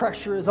आउँछ, The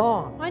pressure is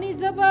on. अनि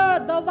जब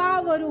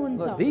दबावहरू हुन्छ,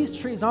 Look, these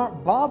trees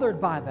aren't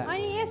bothered by that.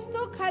 अनि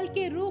यस्तो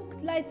खालके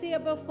रुखलाई चाहिँ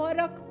अब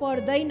फरक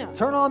पर्दैन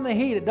Turn on the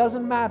heat, it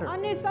doesn't matter.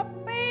 अनि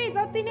सबै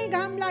जति नै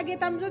घाम लागे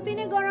ताम जति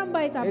नै गरम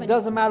भए It तापनि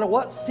doesn't matter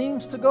what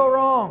seems to go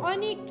wrong.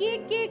 अनि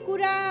के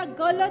कुरा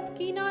गलत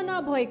किन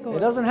नभएको It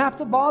doesn't have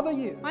to bother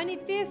you. अनि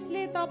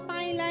त्यसले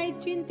तपाईलाई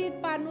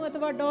चिन्तित पार्नु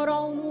अथवा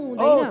डराउनु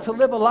Oh, हुँदैन to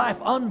live a life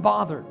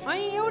unbothered,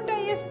 अनि एउटा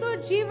यस्तो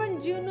जीवन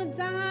जिउनु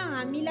जहाँ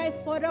हामीलाई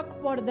फरक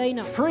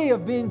पर्दैन free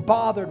of being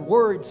bothered,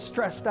 worried,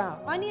 stressed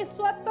out. अनि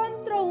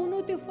स्वतन्त्र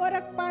हुनु त्यो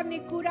फरक पार्ने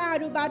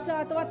कुराहरूबाट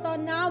अथवा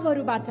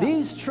तनावहरूबाट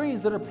These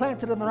trees that are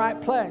planted in the right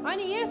place,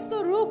 अनि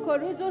यस्तो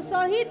रुखहरू जो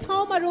सही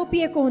ठाउँमा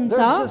रोपिएको हुन्छ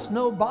there's just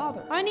no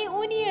bother. अनि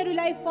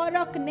उनीहरूलाई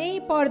फरक नै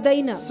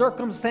पर्दैन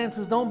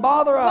Circumstances don't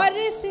bother us.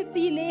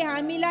 परिस्थितिले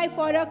हामीलाई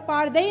फरक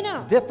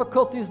पार्दैन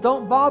Difficulties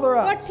don't bother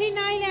us.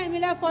 कठिनाइले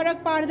हामीलाई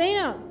फरक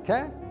पार्दैन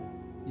Okay?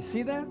 You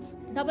see that?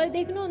 तपाईले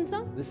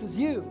देख्नुहुन्छ This is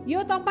you.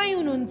 यो तपाईँ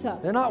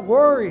हुनुहुन्छ They're not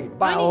worried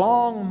by Ani-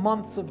 long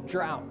months of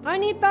drought.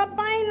 अनि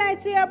तपाईलाई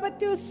चाहिँ अब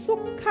त्यो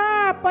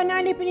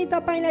सुक्खापनाले पनि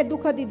तपाईलाई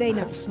दुःख दिँदैन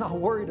I'm just not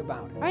worried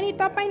about it. अनि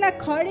तपाईलाई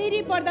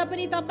खडेरी पर्दा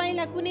पनि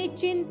तपाईलाई कुनै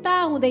चिन्ता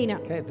हुँदैन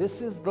Okay,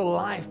 this is the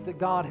life that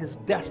God has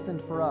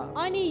destined for us.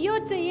 अनि यो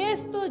चाहिँ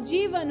यस्तो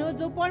जीवन हो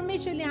जो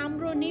परमेश्वरले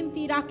हाम्रो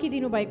निम्ति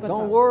राखिदिनु भएको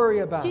Don't छ worry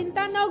about it.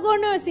 चिन्ता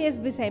नगर्नुहोस् यस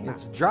विषयमा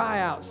It's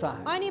dry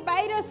outside. अनि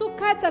बाहिर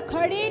सुक्खा छ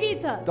खडेरी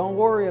छ Don't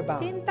worry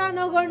about it. चिन्ता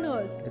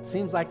नगर्नुहोस् It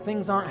seems like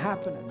things aren't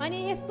happening.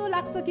 अनि यस्तो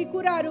लाग्छ कि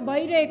कुराहरू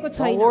भइरहेको Don't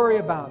छैन worry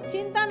about it.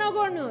 चिन्ता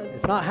नगर्नुहोस्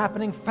It's not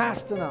happening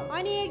fast enough.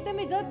 अनि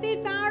एकदमै जति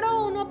चाँडो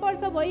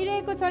हुनुपर्छ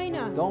भइरहेको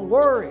छैन Don't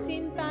worry.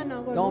 चिन्ता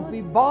Don't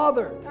be नगर्नुहोस्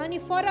bothered. अनि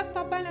फरक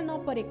तपाईलाई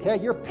नपरेको Okay,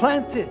 you're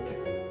planted.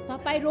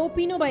 तपाईँ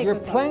रोपिनु You're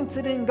भएको छ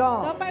planted in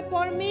God. तपाईँ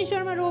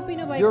परमेश्वरमा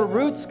रोपिनु भएको Your छ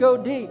roots go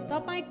deep.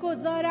 तपाईको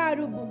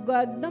जराहरू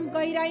एकदम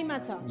गहिराईमा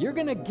छ You're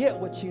going to get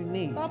what you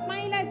need.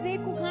 तपाईलाई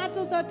जेको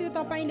खाँचो छ त्यो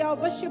तपाईले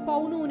अवश्य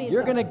पाउनुहुनेछ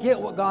You're going to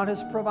get what God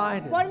has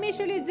provided.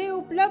 परमेश्वरले जे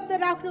उपलब्ध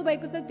राख्नु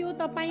भएको छ त्यो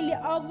तपाईले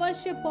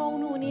अवश्य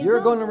पाउनुहुनेछ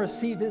You're going to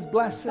receive His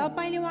blessing.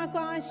 तपाईले उहाँको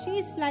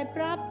आशीषलाई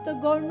प्राप्त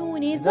It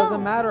गर्नुहुनेछ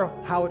doesn't matter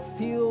how it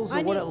feels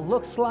or what it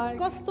looks like.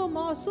 कस्तो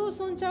महसुस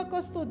हुन्छ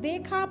कस्तो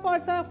देखा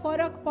पर्छ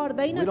फरक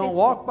पर्दैन We don't त्यसले।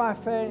 walk by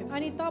faith.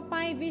 अनि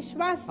तपाईँ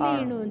विश्वासले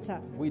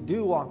हिँड्नुहुन्छ We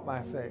do walk by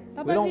faith.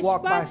 We तपाईँ don't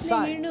walk by विश्वासले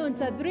sight.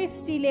 हिँड्नुहुन्छ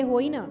दृष्टिले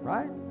होइन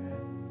Right?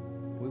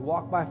 We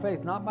walk by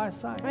faith, not by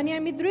sight. अनि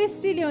हामी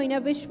दृष्टिले होइन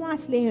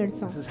विश्वासले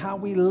हिँड्छौँ This is how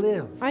we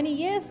live. अनि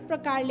यस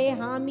प्रकारले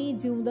हामी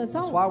That's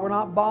जिउँदछौँ why we're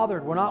not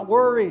bothered. We're not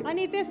worried.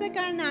 अनि त्यसै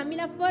कारण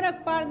हामीलाई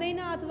फरक पर्दैन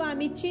अथवा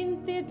हामी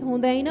चिन्तित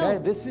हुँदैनौँ Okay,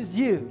 this is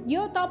you.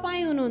 यो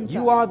तपाईँ हुनुहुन्छ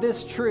You are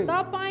this tree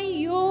तपाईँ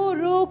यो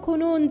रुख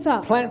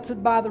हुनुहुन्छ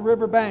planted by the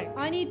riverbank.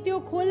 अनि त्यो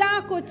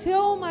खोलाको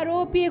छेउमा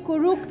रोपिएको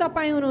रुख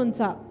तपाईँ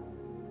हुनुहुन्छ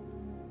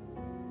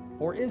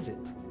Or is it?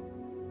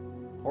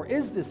 Or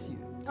is this you?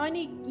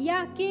 अनि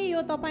या के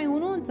यो तपाईँ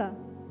हुनुहुन्छ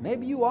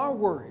Maybe you are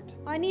worried.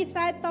 अनि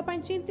सायद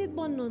तपाईँ चिन्तित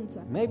बन्नुहुन्छ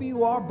Maybe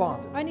you are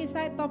bothered. अनि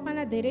सायद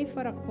तपाईँलाई धेरै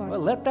फरक Well,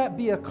 पर्छ let that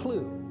be a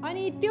clue.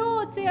 अनि त्यो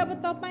चाहिँ अब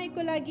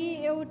तपाईँको लागि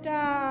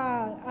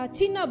एउटा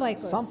चिन्ह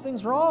भएको छ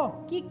Something's wrong.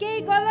 कि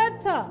केही गलत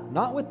छ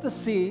Not with the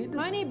seed.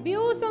 अनि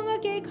बिउसँग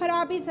केही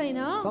खराबी छैन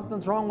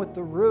Something's wrong with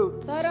the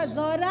roots. तर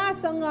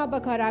जरासँग अब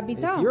खराबी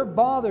छ If you're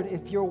bothered,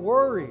 if you're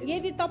worried,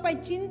 यदि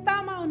तपाईँ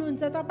चिन्तामा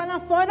हुनुहुन्छ तपाईँलाई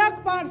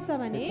फरक पार्छ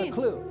भने it's a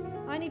clue.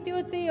 अनि त्यो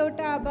चाहिँ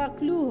एउटा अब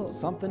क्लु हो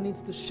Something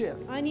needs to shift.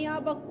 अनि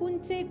अब कुन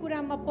चाहिँ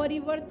कुरामा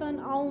परिवर्तन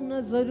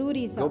आउन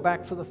जरुरी छ Go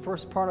back to the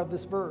first part of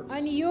this verse.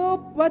 अनि यो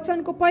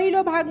वचनको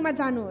पहिलो भागमा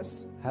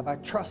जानुहोस् Have I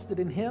trusted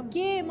in Him?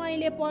 के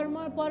मैले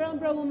परम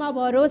प्रभुमा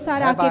भरोसा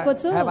राखेको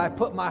छु Have I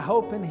put my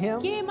hope in Him?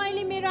 के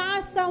मैले मेरो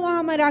आशा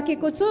उहाँमा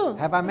राखेको छु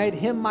Have I made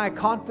Him my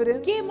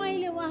confidence? के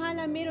मैले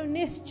उहाँलाई मेरो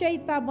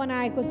निश्चयता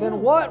बनाएको छु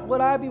Then what would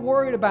I be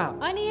worried about?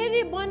 अनि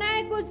यदि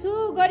बनाएको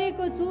छु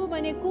गरेको छु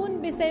भने कुन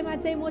विषयमा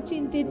चाहिँ म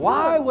चिन्तित छु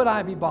Why would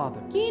I be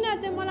bothered? किन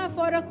चाहिँ मलाई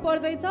फरक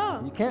पर्दैछ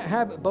You can't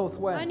have it both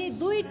ways. अनि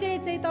दुईटै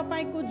चाहिँ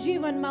तपाईँको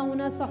जीवनमा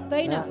हुन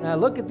सक्दैन Now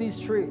look at these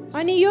trees.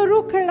 अनि यो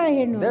रुखलाई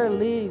हेर्नु Their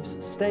leaves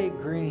stay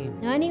green.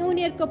 अनि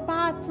उनीहरूको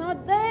पात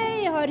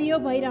सधैँ हरियो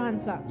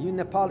भइरहन्छ You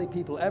Nepali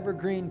people,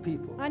 evergreen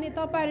people. अनि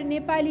तपाईहरु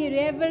नेपालीहरु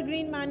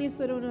एभरग्रीन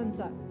मानिसहरु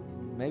हुनुहुन्छ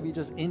Maybe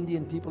just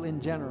Indian people in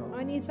general.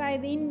 अनि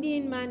सायद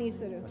इन्डियन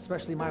मानिसहरु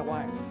Especially my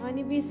wife.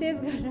 अनि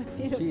विशेष गरेर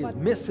मेरो She is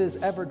पत्नी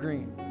Mrs.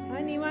 Evergreen.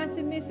 अनि उहाँ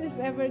चाहिँ मिसेस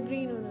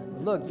एभरग्रीन हुनुहुन्छ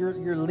Look,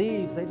 your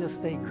leaves, they just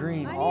stay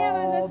green अनि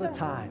यहाँ all the भन्दछ,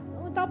 time.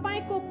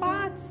 तपाईको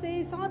पात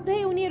चाहिँ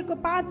सधैँ उनीहरूको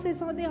पात चाहिँ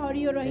सधैँ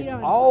हरियो It's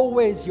रहिरहन्छ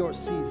always your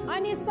season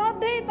अनि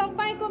सधैँ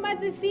तपाईकोमा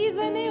चाहिँ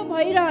सिजनै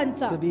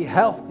भइरहन्छ to be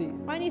healthy,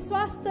 अनि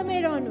स्वास्थ्यमै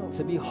रहनु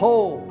to be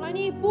whole,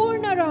 अनि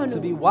पूर्ण रहनु to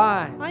be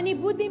wise, अनि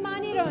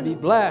बुद्धिमानी to be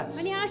रहनु blessed.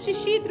 अनि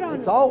आशीषित It's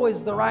रहनु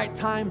always the right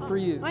time for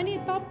you. अनि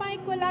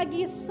तपाईको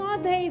लागि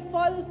सधैँ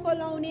फल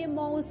फलाउने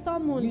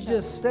मौसम You हुन्छ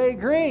just stay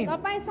green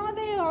तपाईँ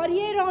सधैँ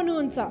हरियै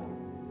रहनुहुन्छ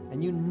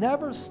and you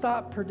never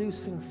stop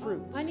producing fruit.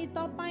 अनि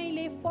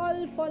तपाईले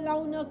फल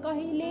फलाउन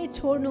कहिले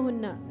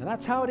छोड्नुहुन्न And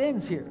that's how it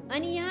ends here.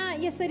 अनि यहाँ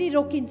यसरी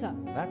रोकिन्छ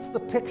That's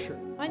the picture.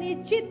 अनि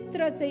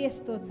चित्र चाहिँ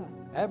यस्तो छ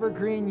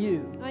evergreen you,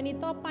 अनि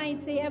तपाईँ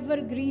चाहिँ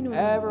एभरग्रीन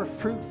ever हुनुहुन्छ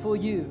fruitful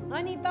you,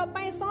 अनि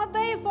तपाईँ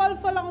सधैँ फल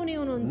फलाउने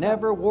हुनुहुन्छ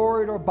never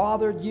worried or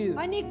bothered you.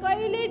 अनि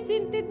कहिले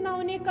चिन्तित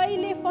नहुने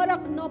कहिले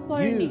फरक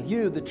नपर्ने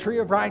You, the tree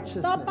of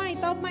righteousness,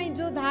 तपाईँ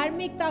जो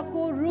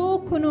धार्मिकताको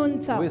रुख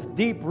हुनुहुन्छ with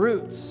deep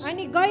roots,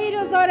 अनि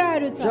गहिरो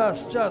जराहरू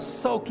छ just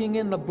soaking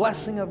in the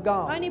blessing of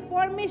God. अनि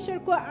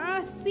परमेश्वरको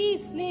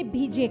आशीषले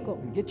भिजेको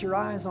Get your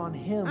eyes on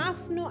Him.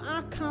 आफ्नो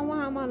आँखा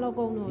उहाँमा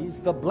लगाउनुहोस्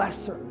He's the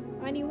blesser.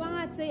 अनि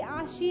उहाँ चाहिँ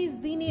आशीष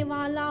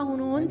दिनेवाला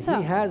हुनुहुन्छ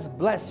He has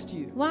blessed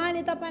you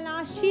उहाँले तपाईँलाई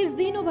आशीष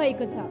दिनु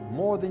भएको छ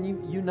more than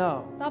you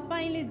know.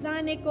 तपाईँले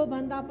जानेको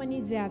भन्दा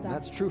पनि ज्यादा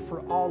That's true for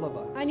all of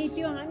us. अनि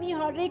त्यो हामी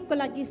हरेकको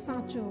लागि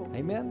साँचो हो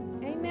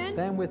Amen? Amen.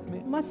 Stand with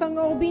me. मसँग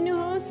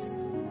उभिनुहोस्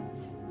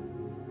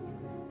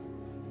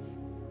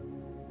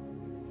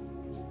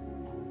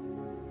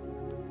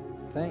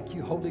Thank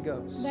you, Holy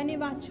Ghost.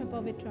 धन्यवाद छ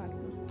पवित्र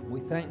आत्मा We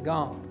thank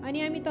God.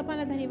 अनि हामी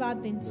तपाईँलाई धन्यवाद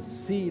The दिन्छौँ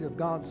seed of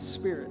God's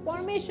Spirit.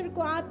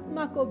 परमेश्वरको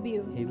आत्माको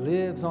बिउ He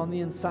lives on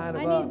the inside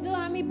of अनि us. जो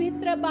हामी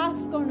भित्र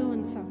बास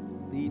गर्नुहुन्छ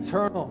The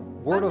eternal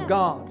Word of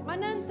God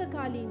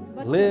अनन्तकालीन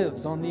वचन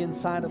lives on the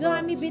inside of जो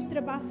हामी us.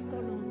 भित्र बास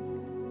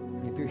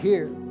गर्नुहुन्छ If you're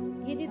here,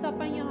 यदि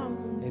तपाईँ यहाँ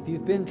हुनुहुन्छ if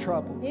you've been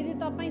troubled, यदि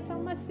तपाईँ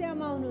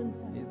समस्यामा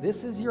हुनुहुन्छ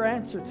this is your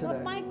answer today.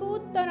 तपाईको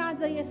उत्तर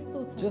आज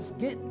यस्तो छ Just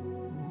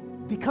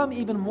become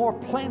even more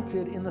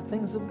planted in the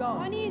things of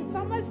God. अनि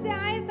समस्या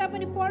आए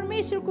तापनि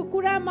परमेश्वरको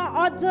कुरामा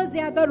अझ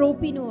ज्यादा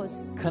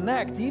रोपिनुहोस्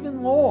Connect even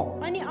more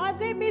अनि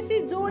अझै बेसी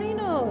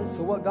जोडिनुहोस्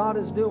to what God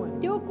is doing.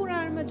 त्यो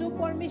कुराहरुमा जो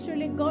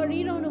परमेश्वरले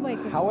गरिरहनु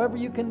भएको छ However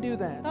you can do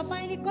that,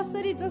 तपाईले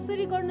कसरी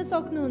जसरी गर्न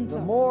सक्नुहुन्छ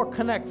the more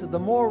connected, the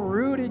more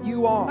rooted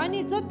you are,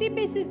 अनि जति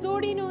बेसी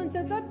जोडिनुहुन्छ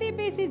जति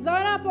बेसी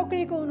जरा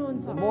पक्रेको the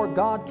हुनुहुन्छ more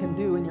God can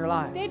do in your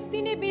life.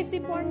 त्यति नै बेसी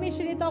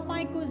परमेश्वरले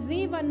तपाईको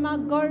जीवनमा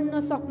गर्न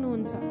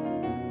सक्नुहुन्छ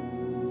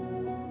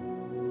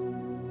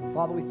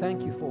Father, we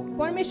thank you for it.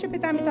 परमेश्वर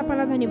पिता हामी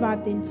तपाईलाई धन्यवाद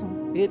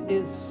दिन्छौँ It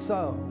is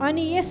so.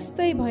 अनि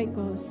यस्तै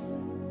भएको होस्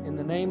In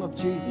the name of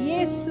Jesus.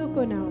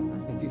 येशूको नाममा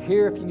If you're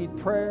here, if you need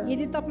prayer,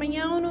 यदि तपाईँ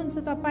यहाँ हुनुहुन्छ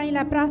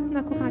तपाईलाई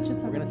प्रार्थनाको खाँचो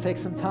छ we're going to take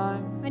some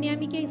time. अनि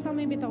हामी केही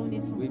समय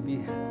बिताउनेछौँ We'd be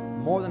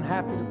more than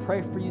happy to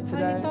pray for you अनि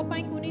today.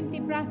 तपाईको निम्ति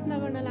प्रार्थना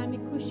गर्नलाई हामी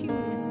खुसी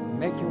हुनेछौँ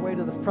Make your way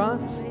to the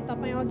front. अनि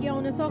तपाईँ अघि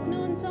आउन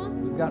सक्नुहुन्छ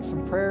We've got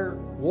some prayer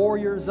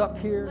warriors up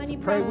here अनि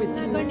to pray with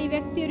प्रार्थना you. गर्ने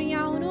व्यक्तिहरू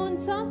यहाँ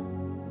हुनुहुन्छ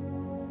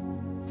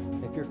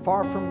If you're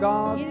far from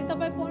God, यदि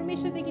तपाईँ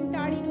परमेश्वरदेखि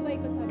टाढिनु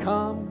भएको छ भने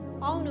come.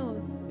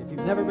 आउनुहोस् If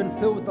you've never been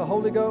filled with the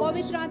Holy Ghost,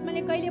 पवित्र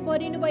आत्माले कहिले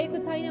भरिनु भएको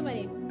छैन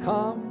भने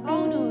come.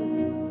 आउनुहोस्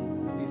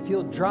If you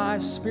feel dry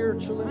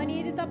spiritually, अनि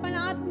यदि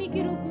तपाईलाई आत्मिक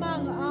रूपमा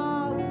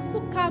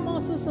सुक्खा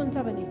महसुस हुन्छ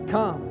भने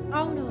come.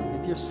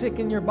 आउनुहोस् If you're sick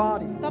in your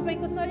body,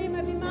 तपाईको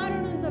शरीरमा बिमार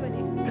हुनुहुन्छ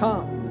भने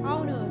come.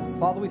 आउनुहोस्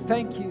Father, we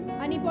thank you.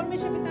 अनि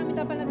परमेश्वर पिता हामी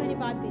तपाईलाई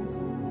धन्यवाद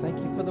दिन्छौँ Thank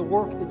you for the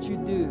work that you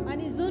do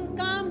अनि जुन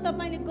काम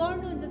तपाईले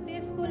गर्नुहुन्छ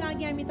त्यसको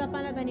लागि हामी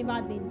तपाईलाई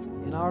धन्यवाद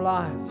दिन्छौँ in our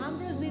lives,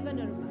 हाम्रो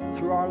जीवनहरुमा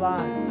through our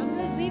lives.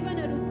 हाम्रो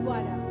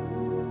जीवनहरुद्वारा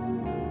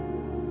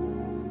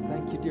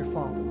Thank you, dear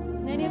Father.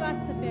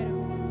 धन्यवाद छ प्यारो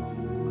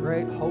पिता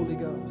Great Holy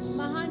Ghost.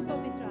 महान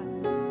पवित्र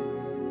आत्मा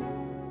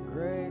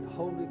Great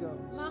Holy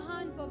Ghost.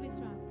 महान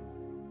पवित्र आत्मा